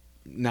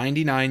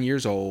 99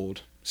 years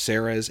old,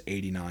 Sarah is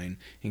 89,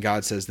 and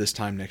God says this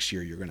time next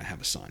year you're going to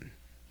have a son.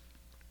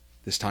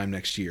 This time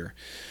next year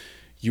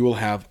you will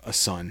have a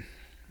son.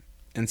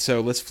 And so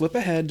let's flip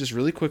ahead just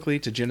really quickly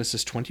to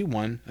Genesis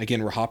 21.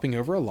 Again, we're hopping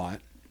over a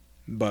lot,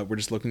 but we're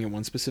just looking at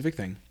one specific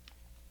thing.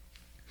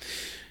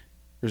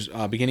 There's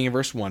beginning in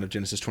verse 1 of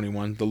Genesis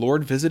 21. The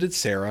Lord visited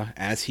Sarah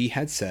as he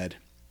had said,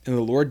 and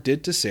the Lord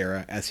did to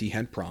Sarah as he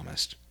had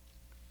promised.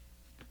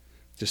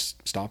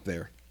 Just stop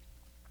there.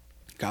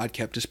 God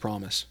kept his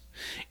promise.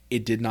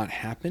 It did not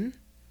happen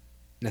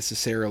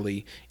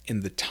necessarily in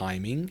the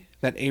timing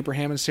that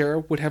Abraham and Sarah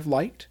would have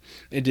liked.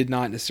 It did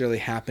not necessarily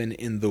happen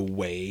in the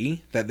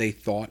way that they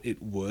thought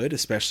it would,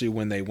 especially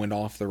when they went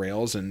off the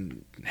rails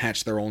and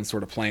hatched their own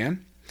sort of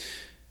plan.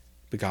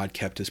 But God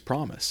kept his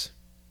promise.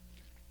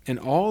 And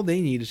all they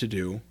needed to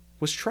do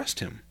was trust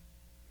him.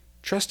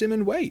 Trust him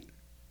and wait.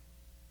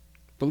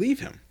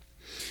 Believe him.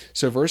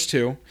 So verse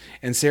 2,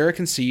 and Sarah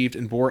conceived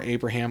and bore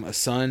Abraham a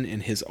son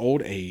in his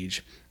old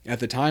age, at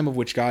the time of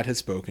which God had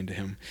spoken to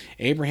him.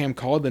 Abraham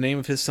called the name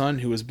of his son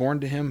who was born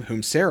to him,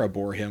 whom Sarah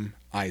bore him,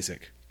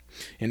 Isaac.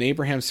 And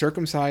Abraham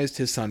circumcised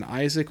his son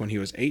Isaac when he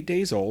was 8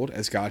 days old,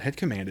 as God had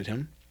commanded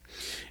him.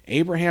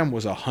 Abraham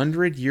was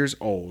 100 years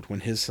old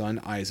when his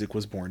son Isaac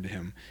was born to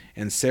him.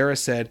 And Sarah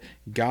said,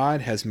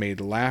 God has made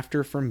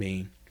laughter for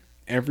me.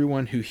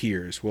 Everyone who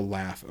hears will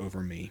laugh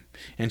over me.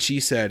 And she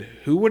said,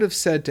 who would have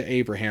said to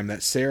Abraham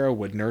that Sarah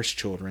would nurse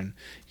children?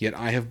 Yet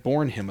I have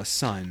borne him a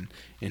son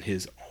in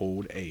his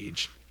old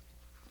age.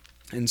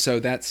 And so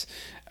that's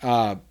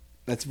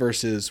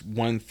verses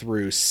 1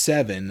 through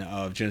 7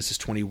 of Genesis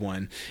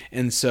 21.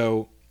 And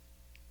so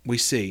we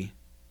see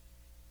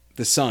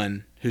the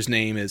son, whose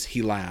name is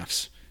He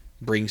Laughs,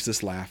 brings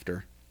this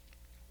laughter.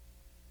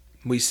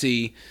 We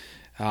see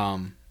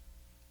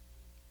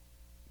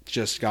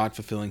just God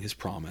fulfilling his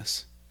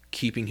promise,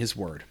 keeping his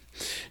word.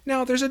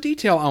 Now, there's a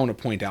detail I want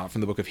to point out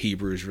from the book of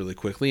Hebrews really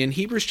quickly. In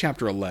Hebrews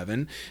chapter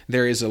 11,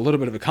 there is a little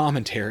bit of a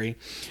commentary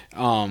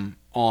on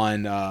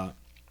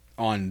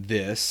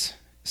this.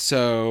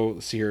 So,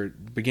 let's see here,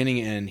 beginning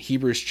in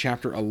Hebrews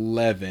chapter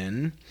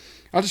 11,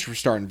 I'll just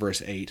start in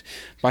verse 8.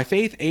 By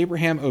faith,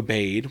 Abraham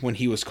obeyed when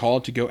he was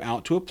called to go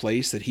out to a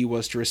place that he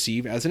was to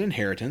receive as an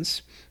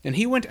inheritance. And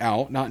he went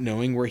out, not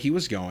knowing where he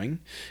was going.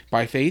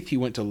 By faith, he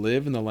went to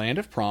live in the land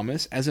of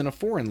promise, as in a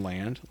foreign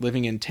land,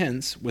 living in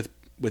tents with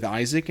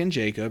Isaac and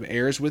Jacob,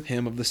 heirs with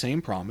him of the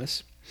same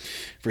promise.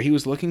 For he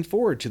was looking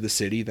forward to the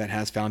city that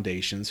has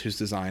foundations, whose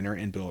designer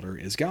and builder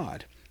is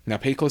God. Now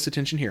pay close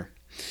attention here.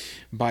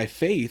 By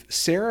faith,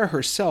 Sarah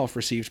herself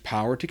received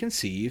power to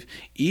conceive,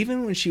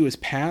 even when she was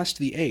past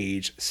the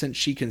age, since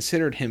she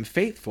considered him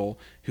faithful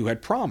who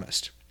had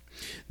promised.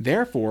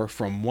 Therefore,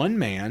 from one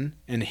man,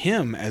 and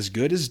him as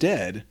good as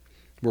dead,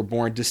 were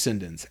born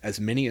descendants, as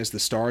many as the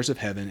stars of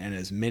heaven, and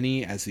as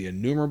many as the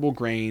innumerable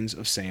grains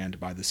of sand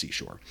by the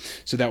seashore.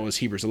 So that was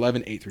Hebrews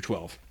 11, 8 through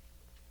 12.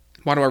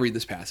 Why do I read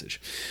this passage?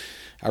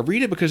 I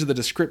read it because of the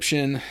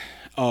description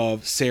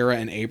of Sarah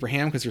and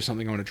Abraham, because there's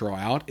something I want to draw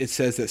out. It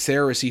says that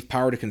Sarah received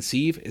power to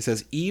conceive. It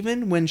says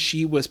even when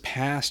she was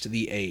past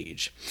the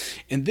age.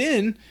 And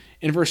then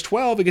in verse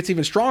 12, it gets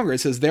even stronger. It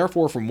says,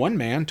 therefore from one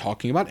man,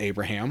 talking about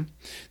Abraham,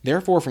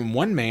 therefore from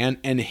one man,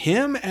 and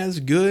him as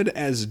good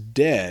as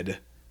dead,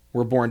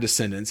 were born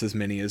descendants, as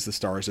many as the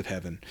stars of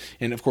heaven.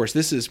 And of course,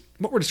 this is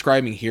what we're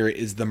describing here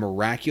is the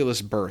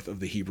miraculous birth of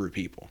the Hebrew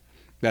people.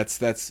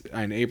 That's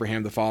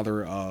Abraham, the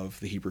father of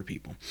the Hebrew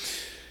people.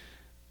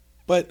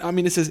 But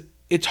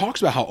it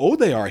talks about how old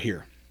they are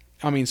here.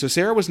 So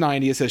Sarah was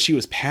 90. It says she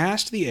was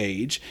past the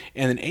age,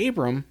 and then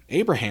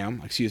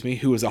Abraham,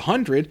 who was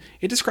 100.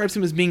 It describes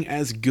him as being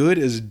as good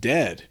as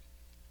dead.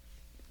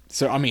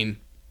 So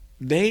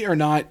they are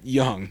not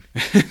young.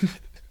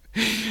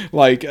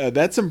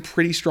 That's some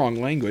pretty strong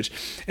language.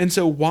 And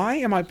so why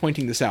am I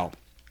pointing this out?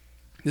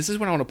 This is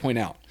what I want to point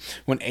out.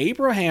 When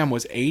Abraham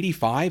was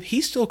 85,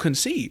 he still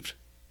conceived.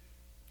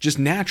 Just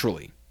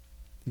naturally.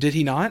 Did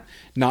he not?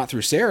 Not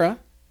through Sarah,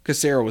 because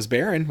Sarah was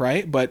barren,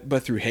 right?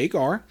 But through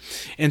Hagar.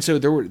 And so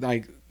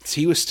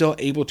he was still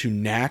able to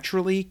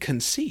naturally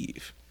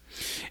conceive.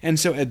 And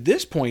so at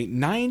this point,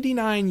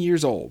 99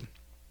 years old,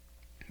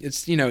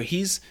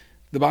 the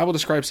Bible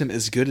describes him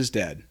as good as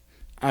dead.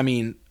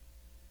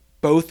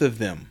 Both of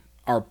them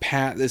are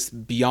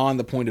beyond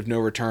the point of no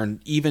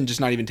return, even just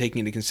not even taking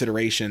into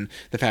consideration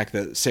the fact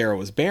that Sarah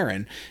was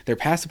barren. They're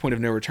past the point of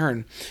no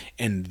return.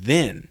 And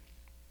then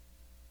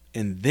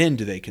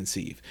do they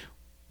conceive.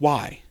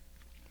 Why?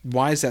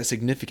 Why is that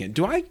significant?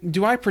 Do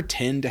I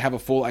pretend to have a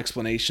full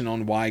explanation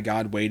on why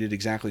God waited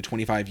exactly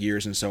 25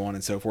 years and so on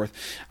and so forth?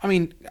 I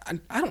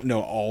don't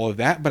know all of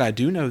that, but I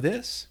do know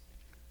this.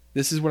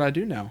 This is what I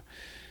do know.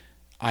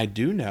 I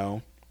do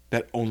know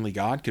that only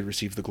God could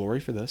receive the glory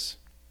for this.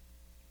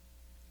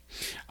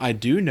 I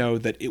do know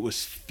that it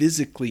was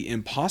physically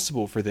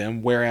impossible for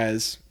them,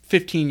 whereas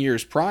 15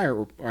 years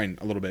prior, or a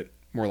little bit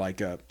more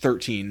like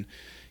 13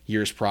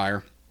 years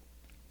prior,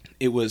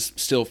 it was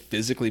still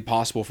physically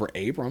possible for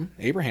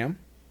Abraham.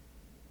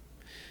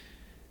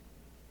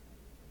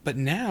 But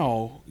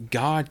now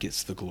God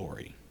gets the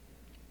glory.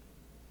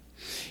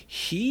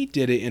 He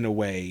did it in a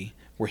way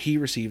where he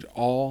received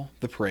all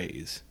the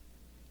praise,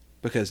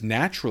 because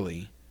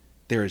naturally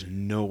there is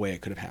no way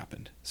it could have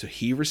happened. So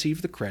he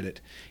received the credit.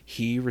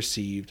 He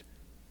received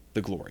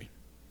the glory.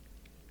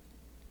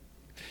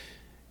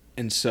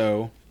 And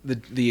so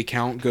the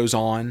account goes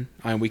on,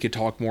 and we could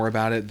talk more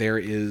about it. There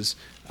is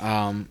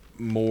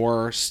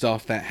more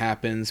stuff that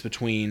happens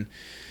between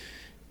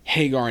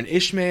Hagar and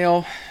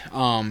Ishmael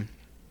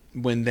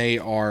when they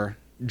are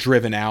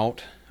driven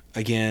out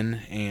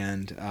again,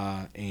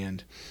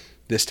 and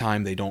this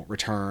time they don't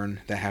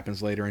return. That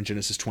happens later in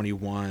Genesis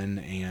 21,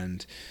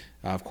 and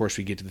of course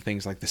we get to the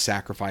things like the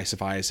sacrifice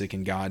of Isaac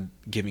and God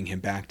giving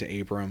him back to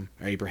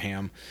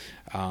Abraham.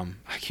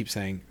 I keep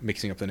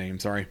mixing up the name,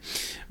 sorry.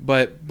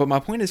 But my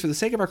point is, for the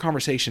sake of our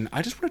conversation,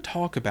 I just want to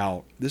talk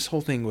about this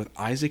whole thing with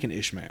Isaac and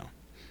Ishmael.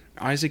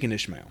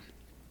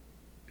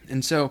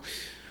 And so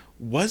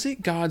Was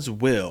it God's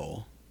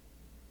will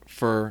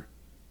for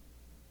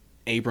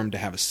Abram to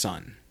have a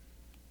son?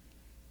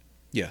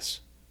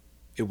 Yes,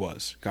 it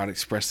was. God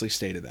expressly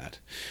stated that.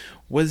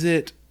 Was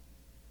it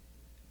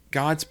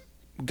God's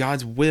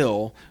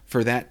will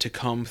for that to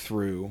come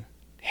through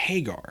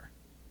Hagar?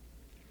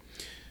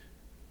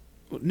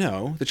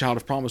 No, the child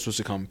of promise was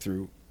to come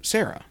through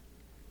Sarah,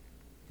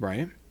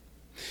 right?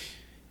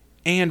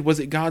 And was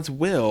it God's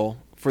will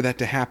for that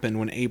to happen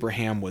when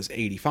Abraham was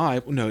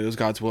 85? No, it was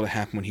God's will to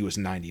happen when he was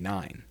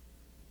 99,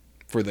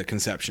 for the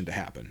conception to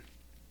happen.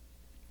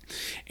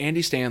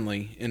 Andy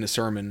Stanley, in a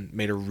sermon,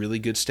 made a really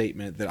good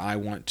statement that I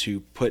want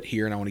to put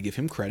here, and I want to give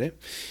him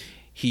credit.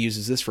 He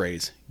uses this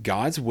phrase: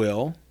 God's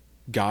will,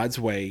 God's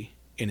way,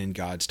 and in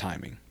God's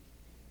timing.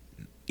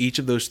 Each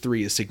of those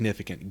three is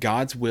significant.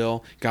 God's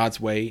will,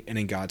 God's way, and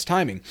in God's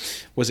timing.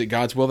 Was it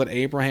God's will that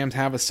Abraham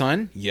have a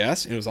son?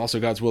 Yes. It was also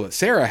God's will that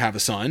Sarah have a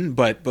son,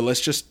 but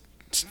let's just,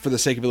 for the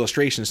sake of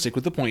illustration, stick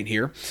with the point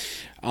here.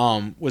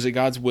 Was it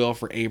God's will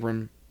for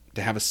Abram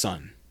to have a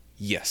son?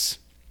 Yes.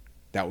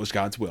 That was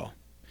God's will.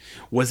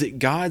 Was it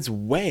God's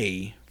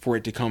way for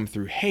it to come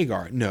through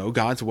Hagar? No,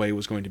 God's way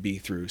was going to be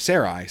through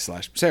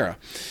Sarai/Sarah.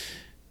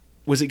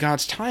 Was it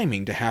God's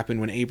timing to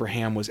happen when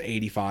Abraham was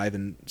 85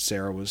 and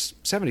Sarah was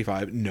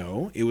 75?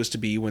 No, it was to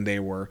be when they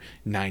were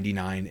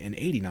 99 and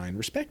 89,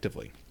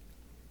 respectively.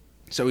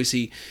 So we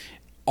see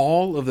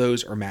all of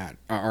those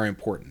are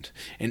important.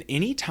 And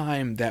any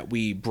time that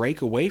we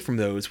break away from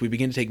those, we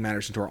begin to take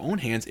matters into our own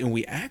hands, and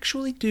we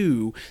actually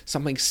do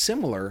something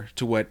similar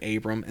to what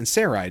Abram and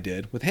Sarai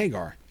did with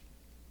Hagar.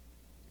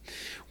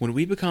 When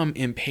we become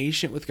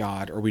impatient with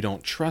God or we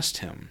don't trust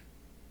him,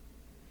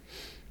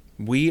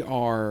 we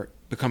are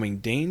becoming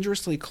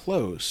dangerously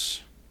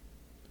close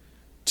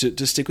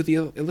to stick with the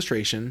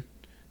illustration,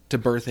 to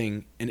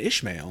birthing an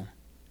Ishmael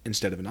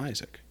instead of an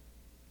Isaac.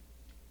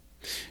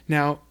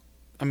 Now,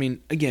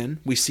 again,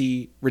 we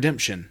see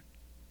redemption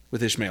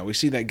with Ishmael. We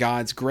see that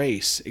God's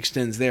grace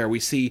extends there.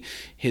 We see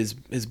his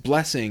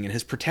blessing and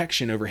his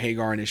protection over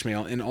Hagar and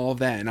Ishmael and all of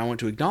that, and I want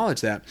to acknowledge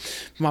that.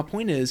 But my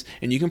point is,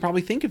 and you can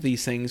probably think of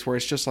these things where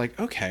it's just like,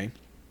 okay,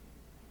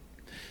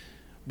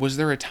 was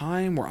there a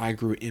time where I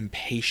grew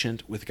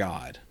impatient with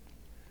God?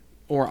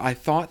 Or I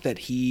thought that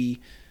he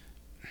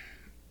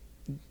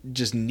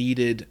just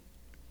needed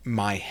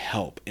my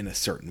help in a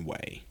certain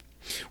way,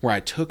 where I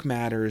took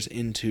matters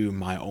into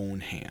my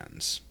own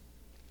hands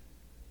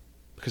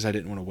because I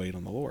didn't want to wait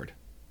on the Lord.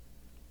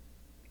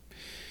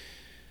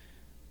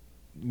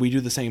 We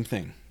do the same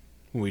thing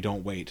when we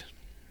don't wait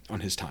on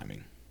his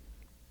timing.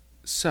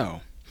 So,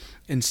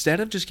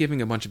 instead of just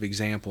giving a bunch of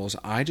examples,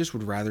 I just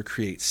would rather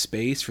create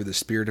space for the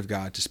Spirit of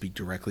God to speak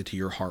directly to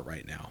your heart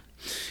right now.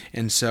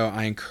 And so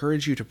I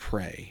encourage you to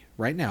pray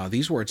right now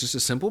these words, just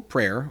a simple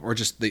prayer, or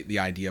just the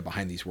idea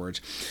behind these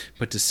words,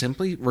 but to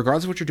simply,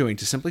 regardless of what you're doing,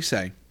 to simply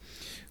say,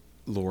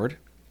 Lord,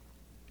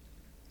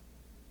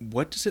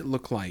 what does it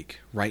look like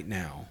right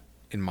now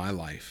in my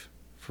life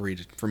for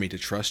me to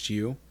trust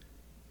you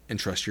and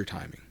trust your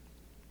timing?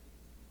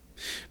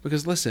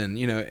 Because listen,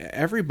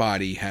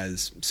 everybody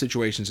has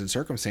situations and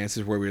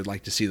circumstances where we would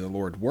like to see the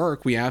Lord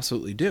work. We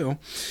absolutely do.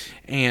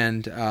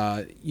 And,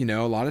 a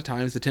lot of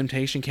times the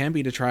temptation can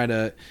be to try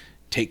to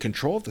take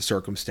control of the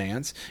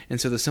circumstance. And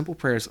so the simple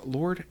prayer is,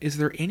 Lord, is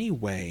there any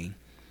way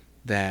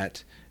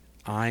that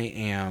I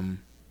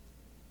am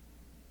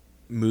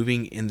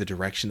moving in the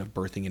direction of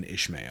birthing an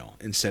Ishmael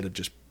instead of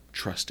just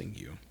trusting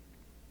you?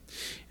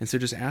 And so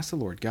just ask the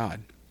Lord,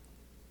 God,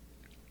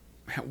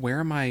 where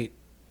am I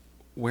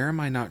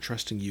not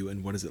trusting you,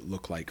 and what does it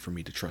look like for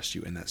me to trust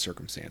you in that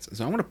circumstance? And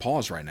so I want to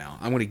pause right now.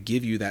 I want to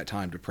give you that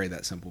time to pray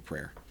that simple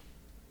prayer.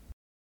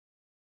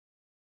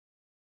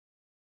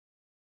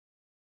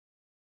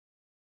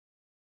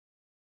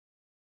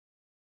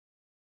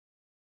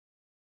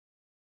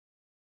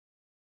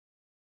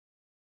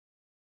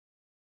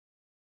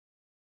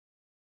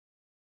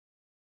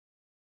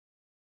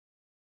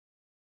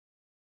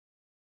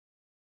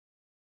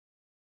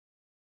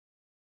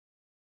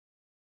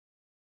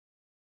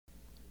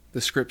 The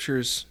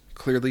scriptures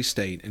clearly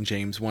state in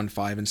James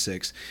 1:5 and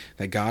 6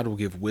 that God will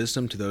give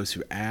wisdom to those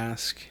who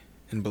ask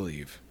and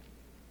believe.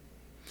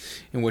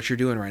 And what you're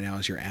doing right now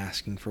is you're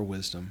asking for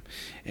wisdom.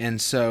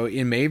 And so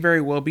it may very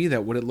well be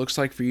that what it looks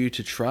like for you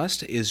to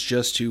trust is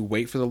just to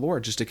wait for the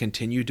Lord, just to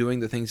continue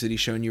doing the things that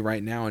he's shown you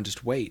right now and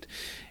just wait.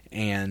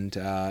 And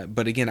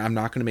but again, I'm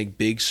not going to make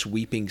big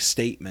sweeping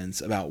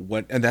statements about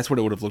and that's what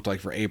it would have looked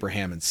like for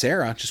Abraham and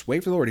Sarah. Just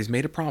wait for the Lord. He's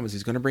made a promise.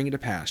 He's going to bring it to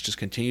pass. Just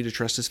continue to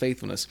trust his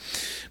faithfulness.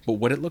 But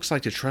what it looks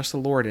like to trust the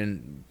Lord,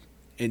 and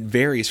it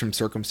varies from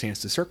circumstance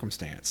to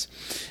circumstance.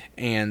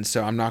 And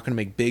so I'm not going to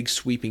make big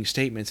sweeping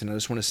statements. And I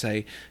just want to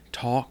say,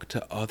 talk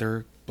to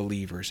other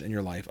believers in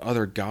your life,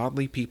 other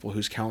godly people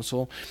whose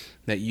counsel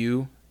that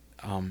you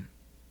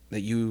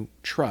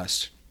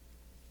trust,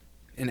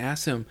 and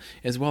ask them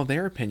as well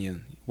their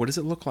opinion. What does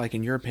it look like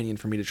in your opinion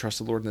for me to trust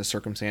the Lord in this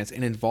circumstance?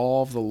 And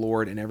involve the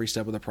Lord in every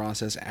step of the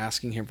process,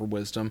 asking him for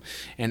wisdom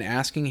and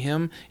asking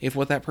him if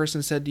what that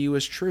person said to you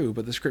is true.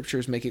 But the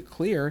scriptures make it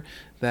clear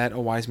that a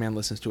wise man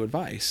listens to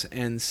advice.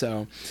 And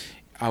so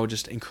I would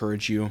just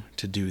encourage you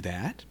to do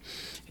that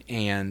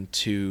and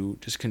to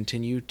just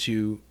continue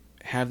to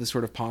have this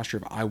sort of posture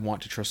of, I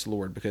want to trust the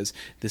Lord, because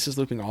this is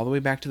looping all the way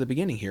back to the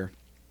beginning here.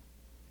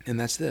 And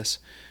that's this.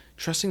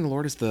 Trusting the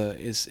Lord is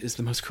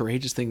the most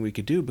courageous thing we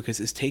could do, because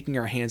it's taking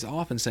our hands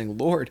off and saying,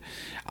 Lord,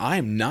 I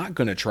am not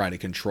going to try to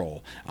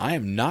control. I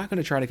am not going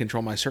to try to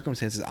control my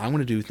circumstances. I want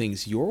to do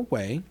things your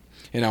way,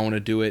 and I want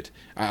to do it.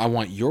 I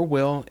want your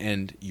will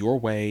and your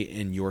way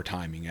and your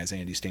timing, as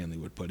Andy Stanley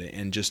would put it,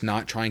 and just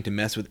not trying to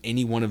mess with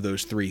any one of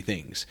those three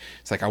things.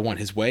 It's like I want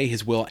his way,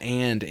 his will,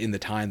 and in the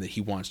time that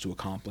he wants to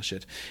accomplish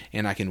it.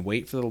 And I can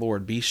wait for the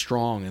Lord, be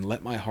strong, and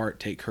let my heart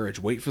take courage.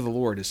 Wait for the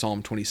Lord, as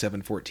Psalm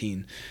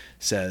 27:14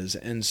 says.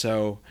 And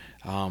so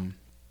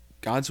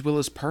God's will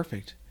is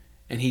perfect,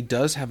 and he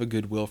does have a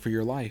good will for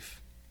your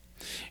life.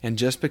 And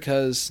just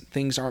because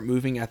things aren't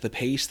moving at the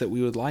pace that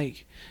we would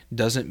like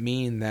doesn't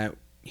mean that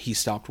he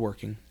stopped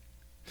working.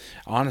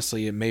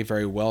 Honestly, it may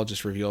very well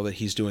just reveal that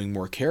he's doing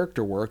more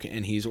character work,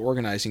 and he's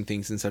organizing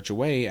things in such a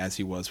way, as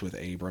he was with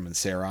Abram and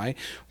Sarai,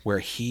 where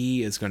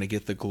he is going to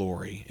get the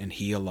glory and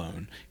he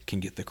alone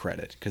can get the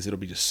credit, because it'll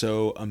be just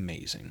so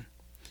amazing.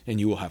 And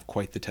you will have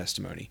quite the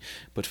testimony.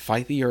 But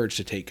fight the urge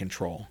to take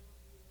control.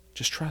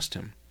 Just trust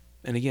him.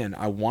 And again,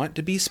 I want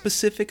to be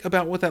specific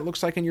about what that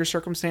looks like in your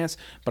circumstance,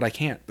 but I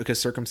can't, because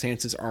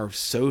circumstances are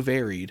so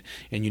varied,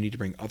 and you need to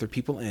bring other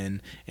people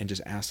in and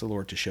just ask the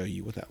Lord to show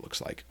you what that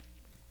looks like.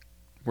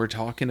 We're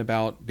talking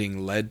about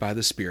being led by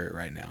the Spirit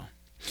right now.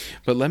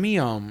 But let me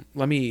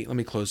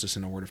close this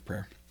in a word of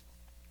prayer.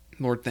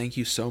 Lord, thank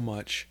you so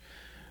much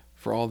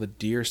for all the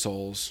dear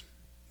souls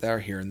that are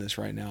hearing this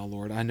right now,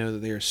 Lord. I know that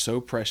they are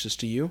so precious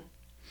to you.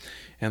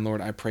 And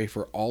Lord, I pray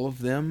for all of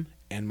them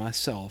and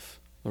myself,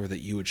 Lord,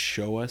 that you would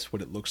show us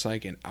what it looks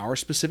like in our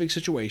specific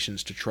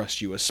situations to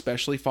trust you,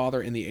 especially,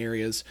 Father, in the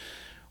areas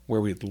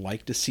where we'd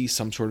like to see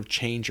some sort of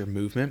change or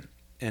movement,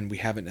 and we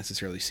haven't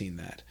necessarily seen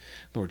that.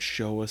 Lord,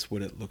 show us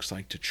what it looks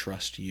like to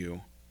trust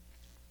you.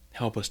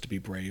 Help us to be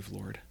brave,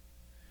 Lord.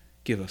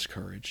 Give us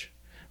courage.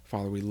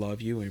 Father, we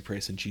love you, and we pray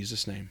this in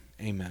Jesus' name.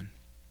 Amen.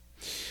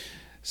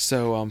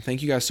 So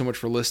thank you guys so much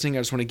for listening. I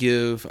just want to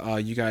give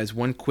you guys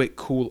one quick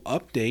cool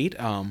update.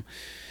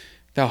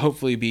 That'll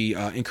hopefully be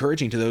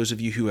encouraging to those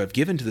of you who have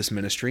given to this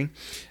ministry.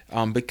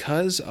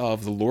 Because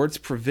of the Lord's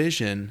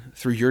provision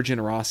through your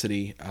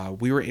generosity,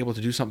 we were able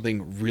to do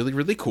something really,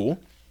 really cool.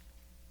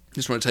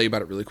 Just want to tell you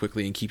about it really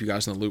quickly and keep you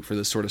guys in the loop for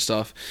this sort of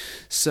stuff.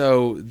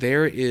 So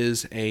there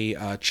is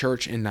a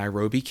church in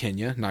Nairobi,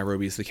 Kenya.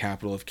 Nairobi is the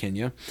capital of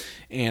Kenya.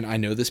 And I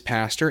know this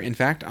pastor. In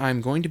fact, I'm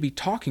going to be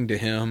talking to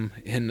him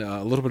in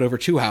a little bit over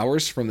 2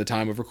 hours from the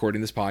time of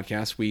recording this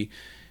podcast. We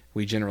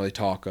generally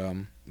talk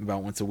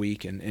about once a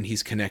week, and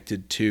he's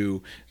connected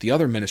to the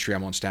other ministry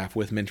I'm on staff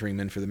with, Mentoring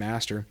Men for the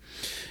Master.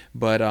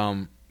 But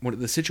what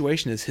the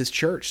situation is, his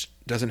church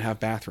doesn't have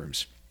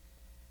bathrooms.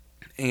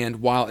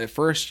 And while at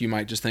first you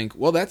might just think,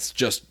 well, that's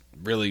just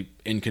really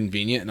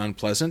inconvenient and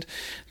unpleasant,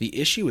 the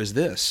issue is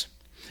this.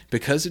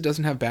 Because it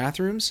doesn't have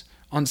bathrooms,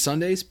 on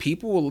Sundays,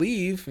 people will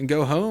leave and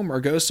go home or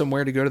go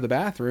somewhere to go to the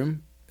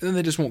bathroom, and then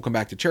they just won't come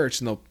back to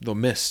church, and they'll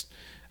miss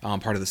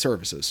part of the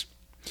services.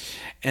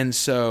 And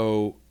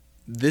so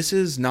this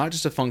is not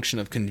just a function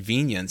of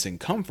convenience and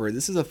comfort.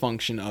 This is a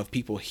function of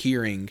people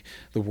hearing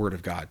the Word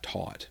of God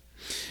taught.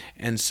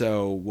 And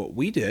so what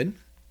we did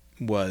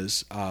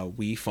was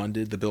we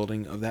funded the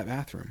building of that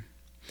bathroom.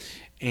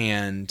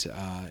 And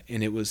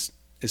it's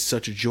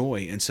such a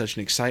joy and such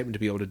an excitement to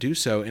be able to do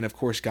so. And of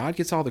course, God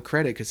gets all the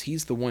credit because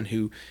he's the one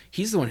who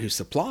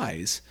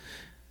supplies,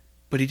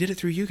 but he did it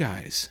through you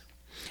guys.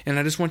 And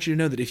I just want you to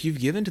know that if you've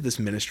given to this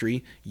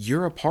ministry,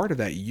 you're a part of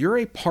that. You're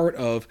a part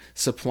of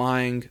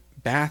supplying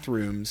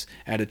bathrooms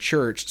at a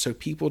church so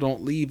people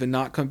don't leave and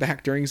not come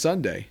back during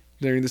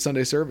the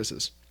Sunday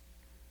services.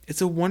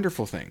 It's a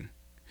wonderful thing.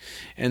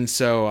 And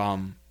so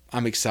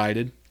I'm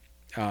excited.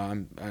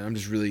 I'm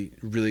just really,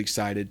 really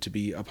excited to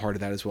be a part of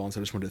that as well. And so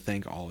I just wanted to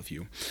thank all of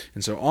you.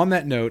 And so on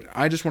that note,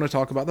 I just want to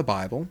talk about the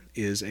Bible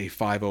is a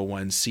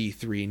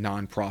 501c3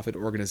 nonprofit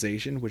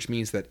organization, which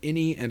means that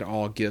any and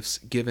all gifts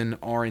given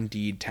are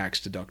indeed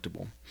tax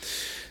deductible.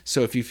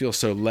 So if you feel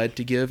so led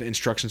to give,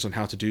 instructions on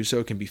how to do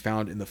so can be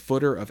found in the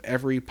footer of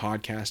every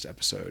podcast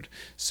episode.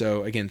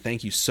 So again,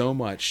 thank you so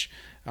much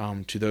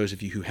to those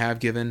of you who have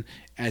given.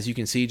 As you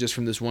can see just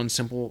from this one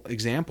simple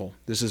example,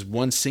 this is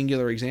one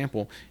singular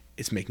example,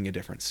 it's making a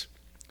difference.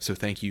 So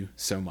thank you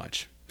so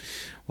much.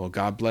 Well,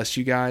 God bless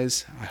you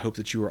guys. I hope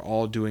that you are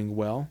all doing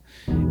well.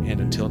 And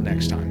until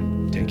next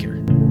time, take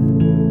care.